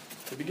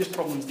 The biggest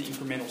problem is the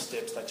incremental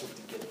steps they took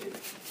to get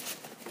there.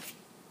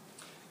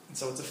 And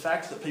so it's a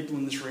fact that people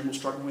in this room will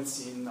struggle with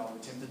sin, they'll be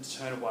tempted to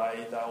turn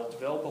away, they'll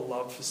develop a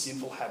love for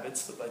sinful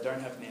habits that they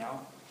don't have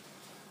now.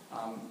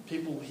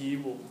 People here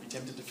will be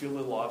tempted to fill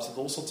their lives with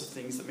all sorts of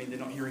things that mean they're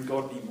not hearing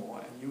God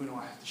anymore, and you and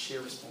I have to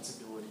share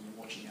responsibility in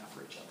watching out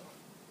for each other.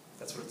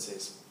 That's what it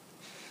says.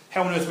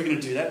 How on earth are we going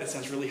to do that? That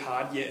sounds really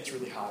hard. Yeah, it's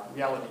really hard.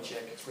 Reality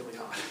check, it's really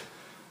hard.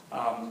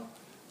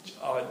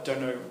 I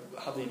don't know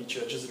hardly any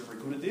churches that are very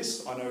good at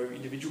this. I know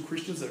individual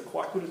Christians that are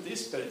quite good at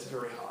this, but it's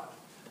very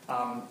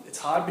hard. It's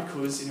hard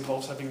because it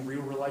involves having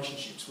real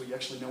relationships where you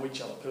actually know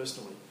each other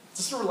personally. It's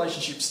the sort of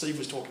relationship Steve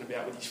was talking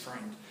about with his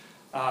friend.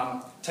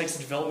 It takes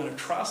the development of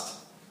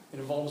trust. It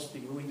involves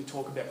being willing to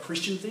talk about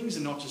Christian things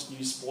and not just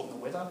news, sport and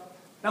the weather.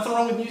 Nothing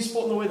wrong with news,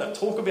 sport and the weather.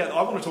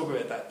 I want to talk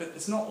about that, but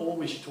it's not all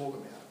we should talk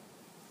about.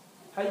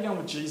 How are you going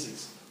with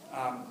Jesus?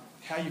 How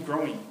are you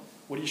growing?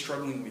 What are you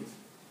struggling with?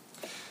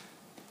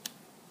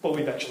 Well,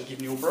 we've actually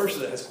given you a brochure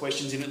that has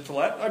questions in it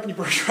for that. Open your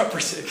brochure up for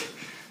a sec.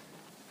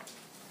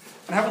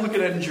 And have a look at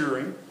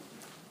enduring.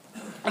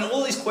 And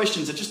all these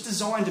questions are just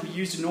designed to be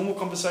used in normal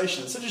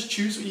conversations. So just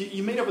choose.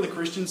 You meet up with a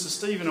Christian. So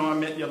Steve and I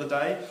met the other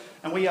day,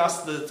 and we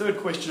asked the third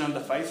question under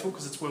faithful,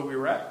 because it's where we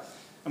were at.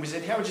 And we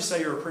said, how would you say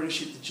your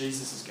apprenticeship to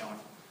Jesus is going?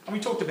 And we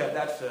talked about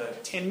that for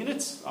 10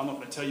 minutes. I'm not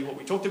going to tell you what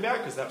we talked about,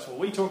 because that's what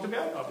we talked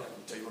about. I'm going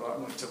to tell you what I'm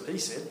going to tell what he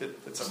said, but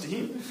it's up to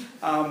him.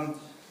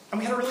 And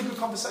we had a really good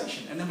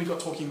conversation, and then we got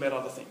talking about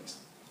other things.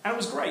 And it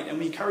was great, and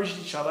we encouraged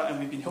each other, and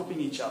we've been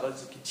helping each other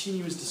to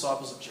continue as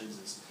disciples of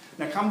Jesus.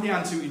 Now come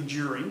down to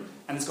enduring,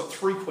 and it's got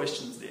 3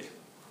 questions there.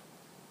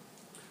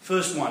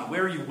 First one,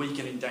 where are you weak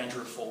and in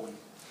danger of falling?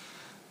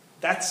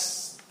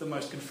 That's the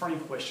most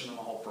confronting question in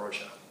the whole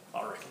brochure,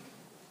 I reckon.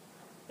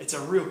 It's a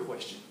real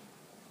question.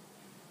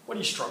 What are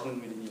you struggling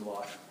with in your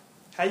life?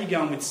 How are you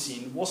going with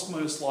sin? What's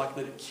most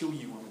likely to kill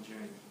you on the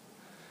journey?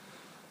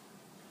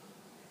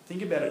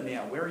 Think about it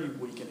now. Where are you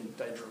weak and in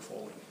danger of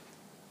falling?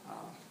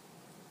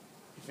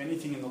 If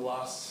anything in the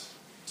last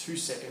 2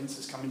 seconds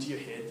has come into your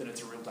head, then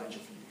it's a real danger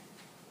for you.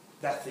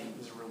 That thing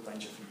is a real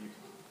danger for you.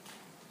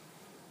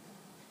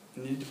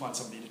 And you need to find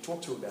somebody to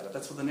talk to about it.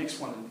 That's what the next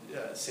one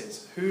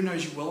says. Who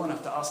knows you well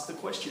enough to ask the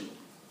question?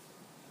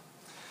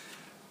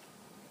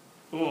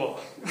 Oh.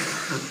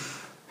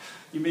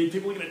 You mean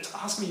people are going to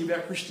ask me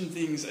about Christian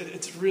things?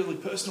 It's really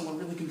personal and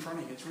really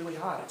confronting. It's really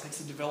hard. It takes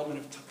the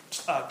development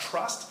of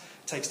trust.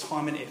 It takes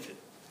time and effort.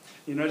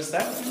 You notice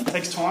that? It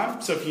takes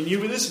time. So if you're new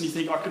with this and you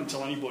think, I couldn't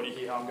tell anybody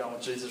here how I'm going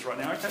with Jesus right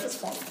now, okay, that's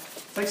fine.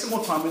 Take some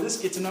more time with this,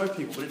 get to know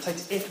people. But it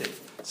takes effort.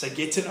 So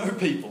get to know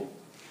people.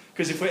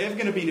 Because if we're ever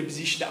going to be in a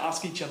position to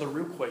ask each other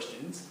real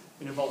questions,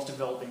 it involves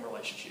developing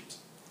relationships.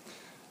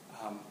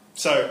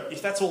 So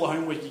if that's all the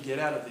homework you get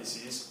out of this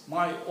is,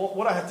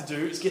 what I have to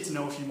do is get to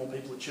know a few more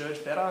people at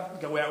church better,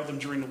 go out with them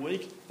during the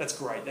week. That's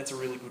great. That's a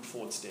really good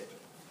forward step.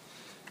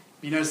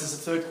 But you notice there's a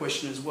third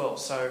question as well.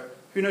 So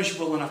who knows you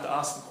well enough to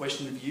ask the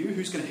question of you?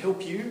 Who's going to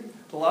help you?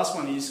 The last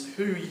one is,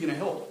 who are you going to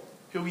help?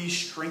 Who are you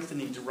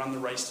strengthening to run the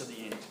race to the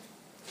end?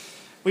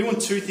 We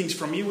want 2 things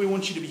from you. We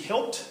want you to be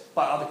helped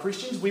by other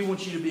Christians. We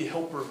want you to be a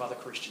helper of other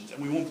Christians.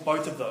 And we want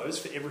both of those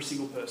for every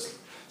single person.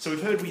 So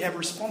we've heard we have a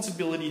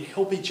responsibility to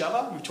help each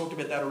other. We've talked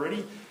about that already.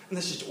 And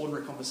that's just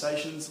ordinary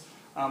conversations.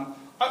 I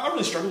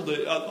really struggled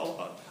to...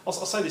 I'll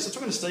say this. I was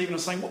talking to Steve and I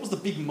was saying, what was the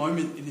big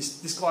moment in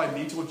this guy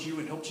mentored you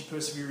and helped you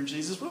persevere in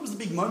Jesus? What was the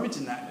big moment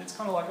in that? And it's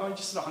kind of like, he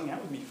just sort of hung out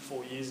with me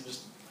for 4 years and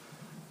just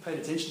paid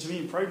attention to me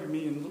and prayed with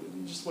me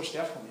and just watched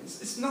out for me.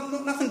 It's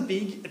nothing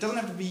big. It doesn't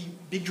have to be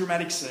a big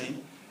dramatic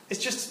scene.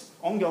 It's just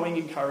ongoing,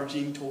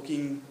 encouraging,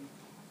 talking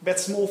about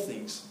small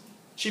things,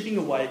 chipping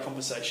away at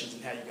conversations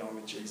and how you're going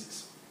with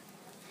Jesus.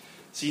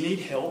 So you need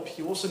help.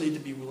 You also need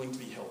to be willing to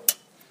be helped.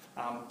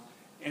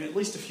 And at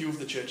least a few of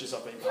the churches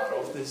I've been part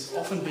of, there's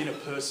often been a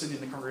person in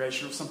the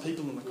congregation, or some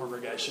people in the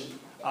congregation,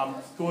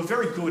 who are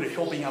very good at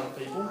helping other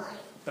people,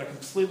 but are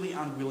completely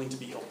unwilling to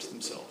be helped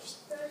themselves.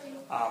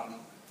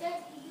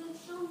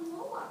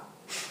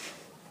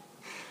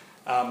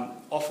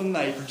 Often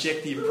they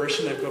project the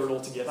impression they've got it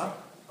all together.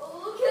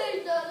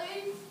 Okay,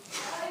 Daddy,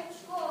 I'm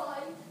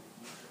fine.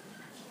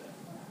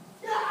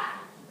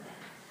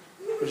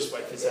 We'll just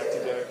wait for Zach to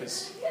go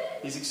because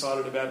he's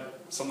excited about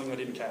something I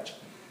didn't catch.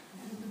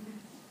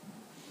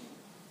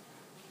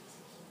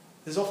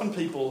 There's often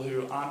people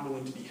who aren't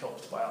willing to be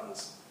helped by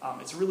others.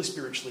 It's really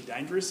spiritually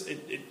dangerous.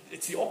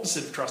 It's the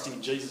opposite of trusting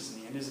in Jesus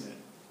in the end, isn't it?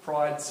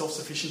 pride,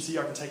 self-sufficiency.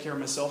 I can take care of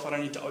myself. I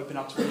don't need to open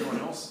up to anyone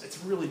else.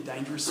 It's a really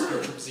dangerous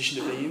spiritual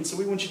position to be in. So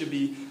we want you to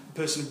be a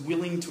person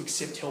willing to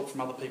accept help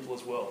from other people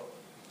as well.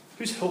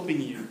 Who's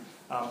helping you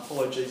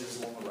follow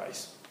Jesus along the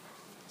race?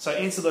 So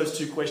answer those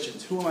two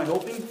questions. Who am I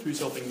helping? Who's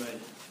helping me?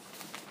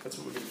 That's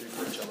what we're going to do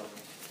for each other.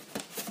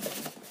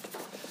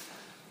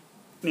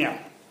 Now,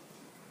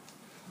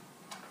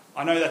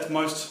 I know that's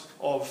most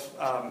of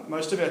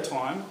our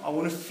time. I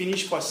want to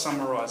finish by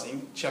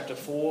summarising chapter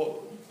 4,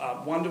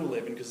 1 to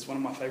 11, because it's one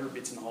of my favourite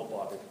bits in the whole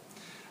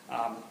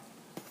Bible.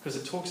 Because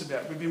it talks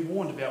about, we've been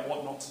warned about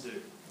what not to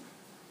do.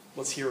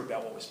 Let's hear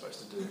about what we're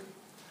supposed to do.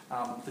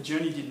 The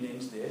journey didn't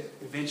end there.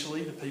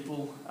 Eventually, the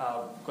people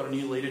got a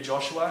new leader,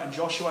 Joshua, and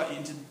Joshua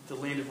entered the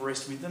land of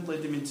rest with them,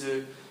 led them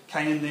into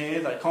Canaan there.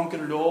 They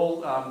conquered it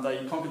all.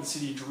 They conquered the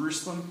city of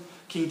Jerusalem.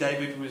 King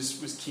David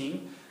was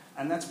king.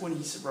 And that's when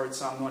he wrote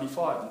Psalm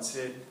 95 and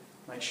said,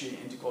 make sure you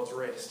enter God's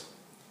rest.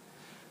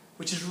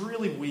 Which is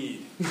really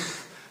weird.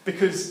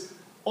 Because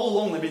all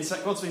along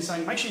God's been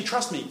saying, make sure you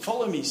trust me,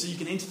 follow me, so you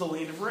can enter the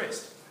land of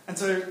rest. And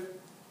so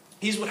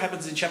here's what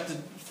happens in chapter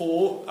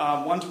 4,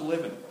 1 to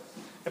 11.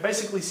 It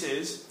basically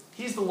says,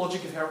 here's the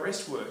logic of how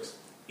rest works.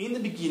 In the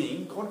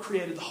beginning, God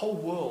created the whole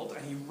world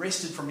and he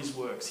rested from his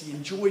works. He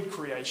enjoyed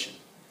creation.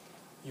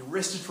 He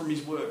rested from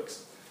his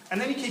works. And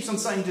then he keeps on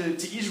saying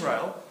to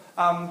Israel,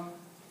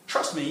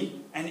 trust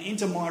me and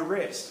enter my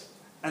rest.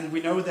 And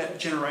we know that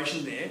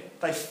generation there,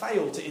 they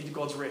failed to enter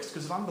God's rest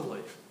because of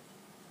unbelief.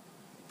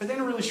 But then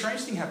a really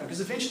strange thing happened,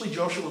 because eventually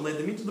Joshua led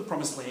them into the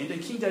promised land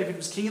and King David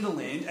was king of the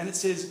land, and it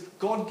says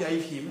God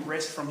gave him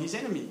rest from his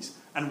enemies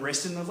and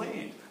rest in the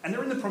land. And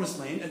they're in the promised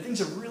land and things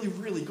are really,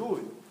 really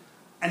good.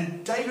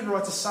 And David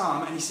writes a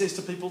psalm and he says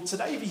to people,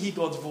 today if you hear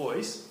God's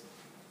voice,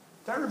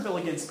 don't rebel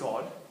against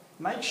God.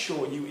 Make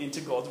sure you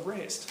enter God's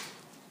rest.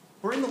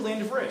 We're in the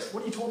land of rest.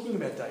 What are you talking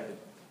about, David?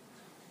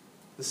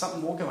 There's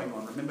something more going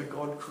on. Remember,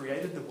 God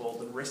created the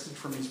world and rested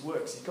from his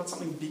works. He's got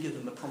something bigger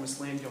than the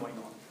promised land going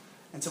on.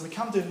 And so we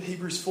come to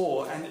Hebrews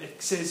 4 and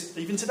it says,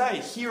 even today,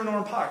 here in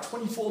Oran Park,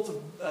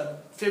 24th of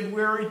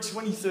February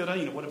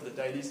 2013, or whatever the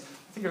date is,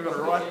 I think I got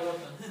it right.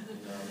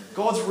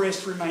 God's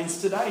rest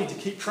remains today, to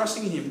keep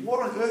trusting in him.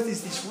 What on earth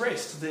is this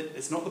rest that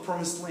it's not the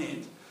promised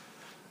land?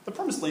 The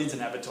promised land's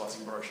an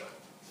advertising brochure.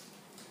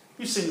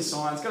 You've seen the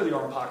signs. Go to the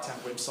Oran Park Town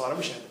website. I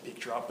wish I had the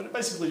picture up, but it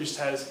basically just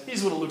has,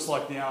 here's what it looks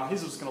like now,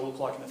 here's what it's going to look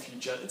like in the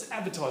future. It's an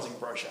advertising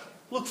brochure.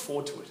 Look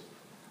forward to it.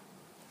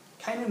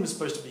 Canaan was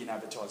supposed to be an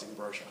advertising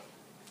brochure.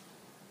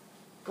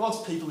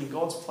 God's people in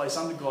God's place,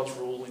 under God's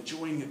rule,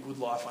 enjoying a good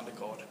life under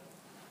God.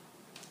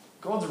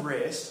 God's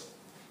rest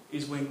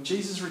is when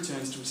Jesus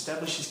returns to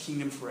establish his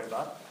kingdom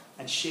forever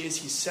and shares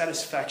his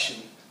satisfaction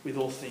with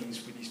all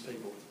things with his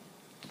people.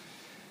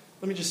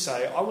 Let me just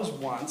say, I was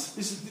once,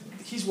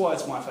 here's why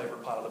it's my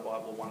favourite part of the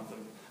Bible, one of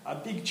them. A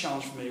big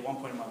challenge for me at one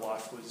point in my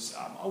life was,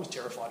 I was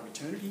terrified of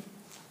eternity.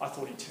 I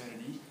thought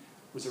eternity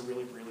was a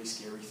really, really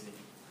scary thing.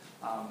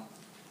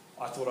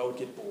 I thought I would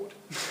get bored.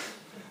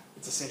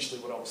 It's essentially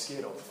what I was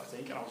scared of, I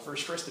think, and I was very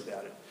stressed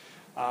about it.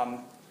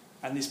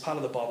 And this part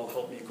of the Bible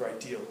helped me a great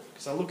deal,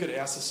 because I look at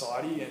our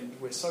society and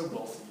we're so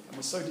wealthy and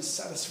we're so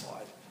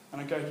dissatisfied.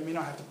 And I go, you mean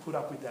I have to put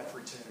up with that for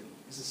eternity?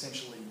 Is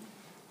essentially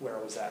where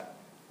I was at,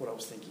 what I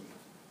was thinking.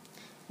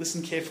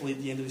 Listen carefully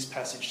at the end of this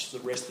passage to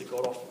the rest that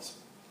God offers.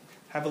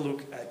 Have a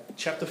look at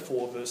chapter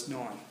 4, verse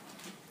 9.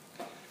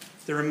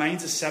 There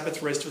remains a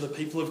Sabbath rest for the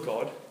people of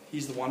God.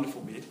 Here's the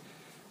wonderful bit.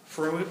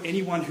 For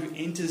anyone who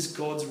enters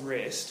God's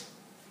rest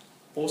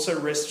also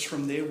rests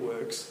from their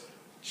works,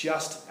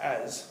 just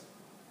as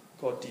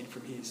God did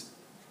from his.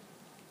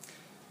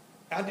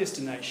 Our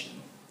destination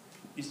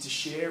is to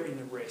share in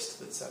the rest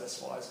that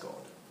satisfies God.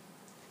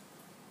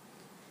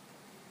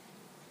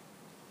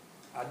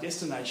 Our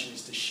destination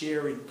is to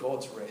share in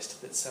God's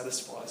rest that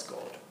satisfies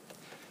God.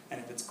 And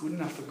if it's good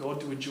enough for God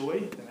to enjoy,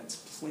 then it's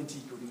plenty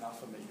good enough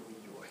for me to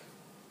enjoy.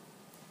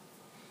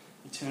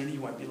 Eternity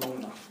won't be long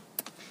enough.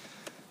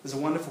 There's a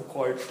wonderful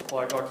quote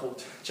by a guy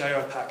called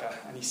J.I. Packer,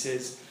 and he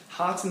says,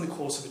 hearts in the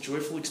course of a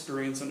joyful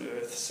experience on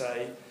earth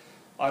say,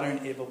 I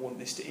don't ever want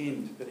this to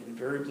end, but it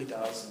invariably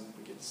does, and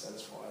we get to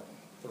satisfy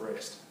the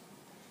rest.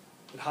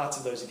 But hearts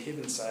of those in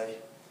heaven say,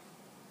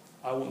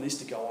 I want this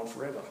to go on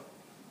forever,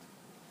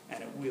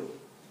 and it will.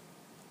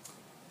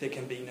 There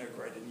can be no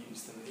greater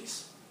news than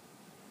this.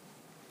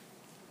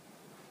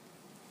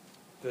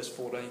 Verse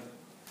 14.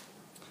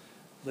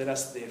 Let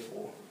us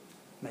therefore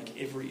make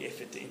every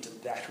effort to enter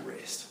that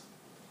rest,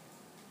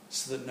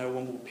 so that no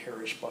one will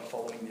perish by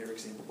following their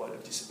example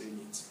of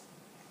disobedience.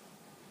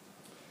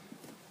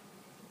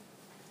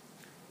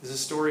 There's a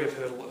story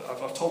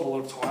I've told a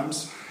lot of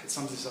times. It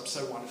sums this up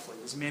so wonderfully.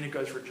 There's a man who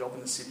goes for a job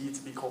in the city. It's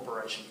a big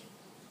corporation.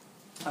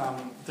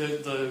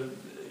 The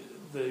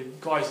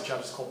guy who's in charge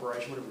of this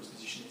corporation, whatever his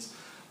position is,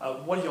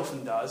 what he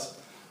often does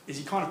is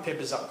he kind of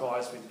peppers up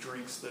guys with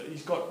drinks that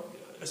he's got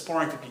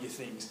aspiring for bigger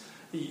things.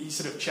 He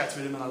sort of chats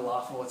with them and they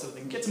laugh and all that sort of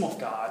thing, gets them off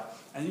guard,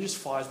 and he just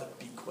fires the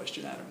big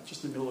question at him,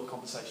 just in the middle of a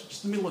conversation,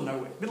 just in the middle of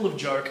nowhere, middle of a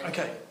joke,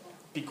 okay,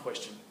 big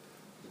question.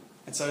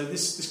 And so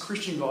this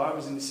Christian guy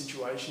was in this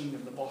situation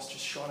and the boss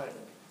just shot at him.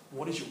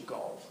 what is your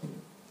goal?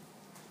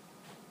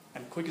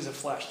 And quick as a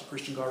flash, the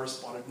Christian guy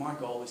responded, my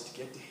goal is to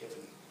get to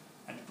heaven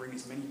and to bring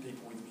as many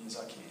people with me as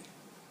I can.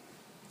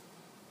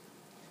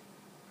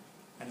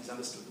 And he's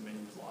understood the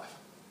meaning of life.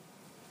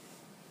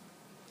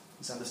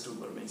 He's understood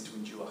what it means to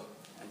endure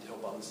and to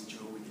help others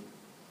endure with him.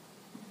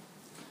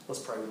 Let's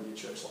pray with your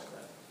church like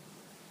that.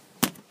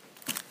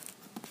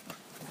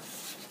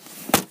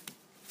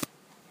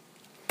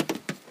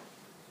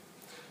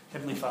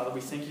 Heavenly Father,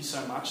 we thank you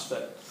so much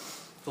that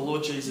the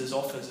Lord Jesus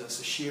offers us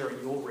a share in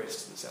your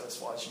rest that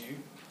satisfies you.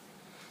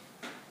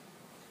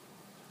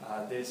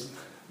 There's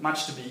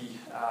much to be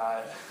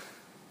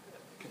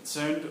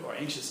concerned or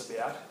anxious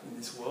about in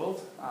this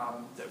world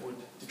that would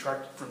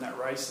detract from that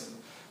race and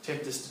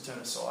tempt us to turn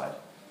aside.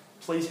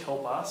 Please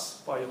help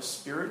us by your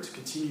Spirit to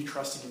continue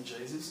trusting in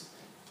Jesus.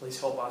 Please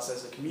help us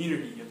as a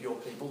community of your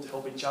people to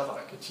help each other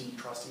continue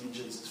trusting in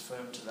Jesus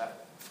firm to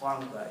that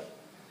final day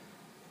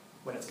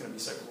when it's going to be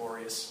so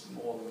glorious,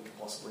 more than we could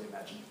possibly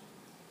imagine.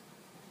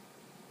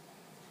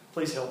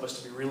 Please help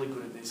us to be really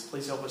good at this.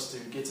 Please help us to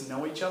get to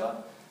know each other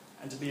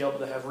and to be able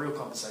to have real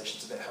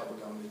conversations about how we're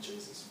going with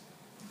Jesus.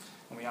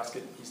 And we ask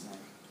it in his name.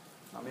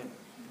 Amen.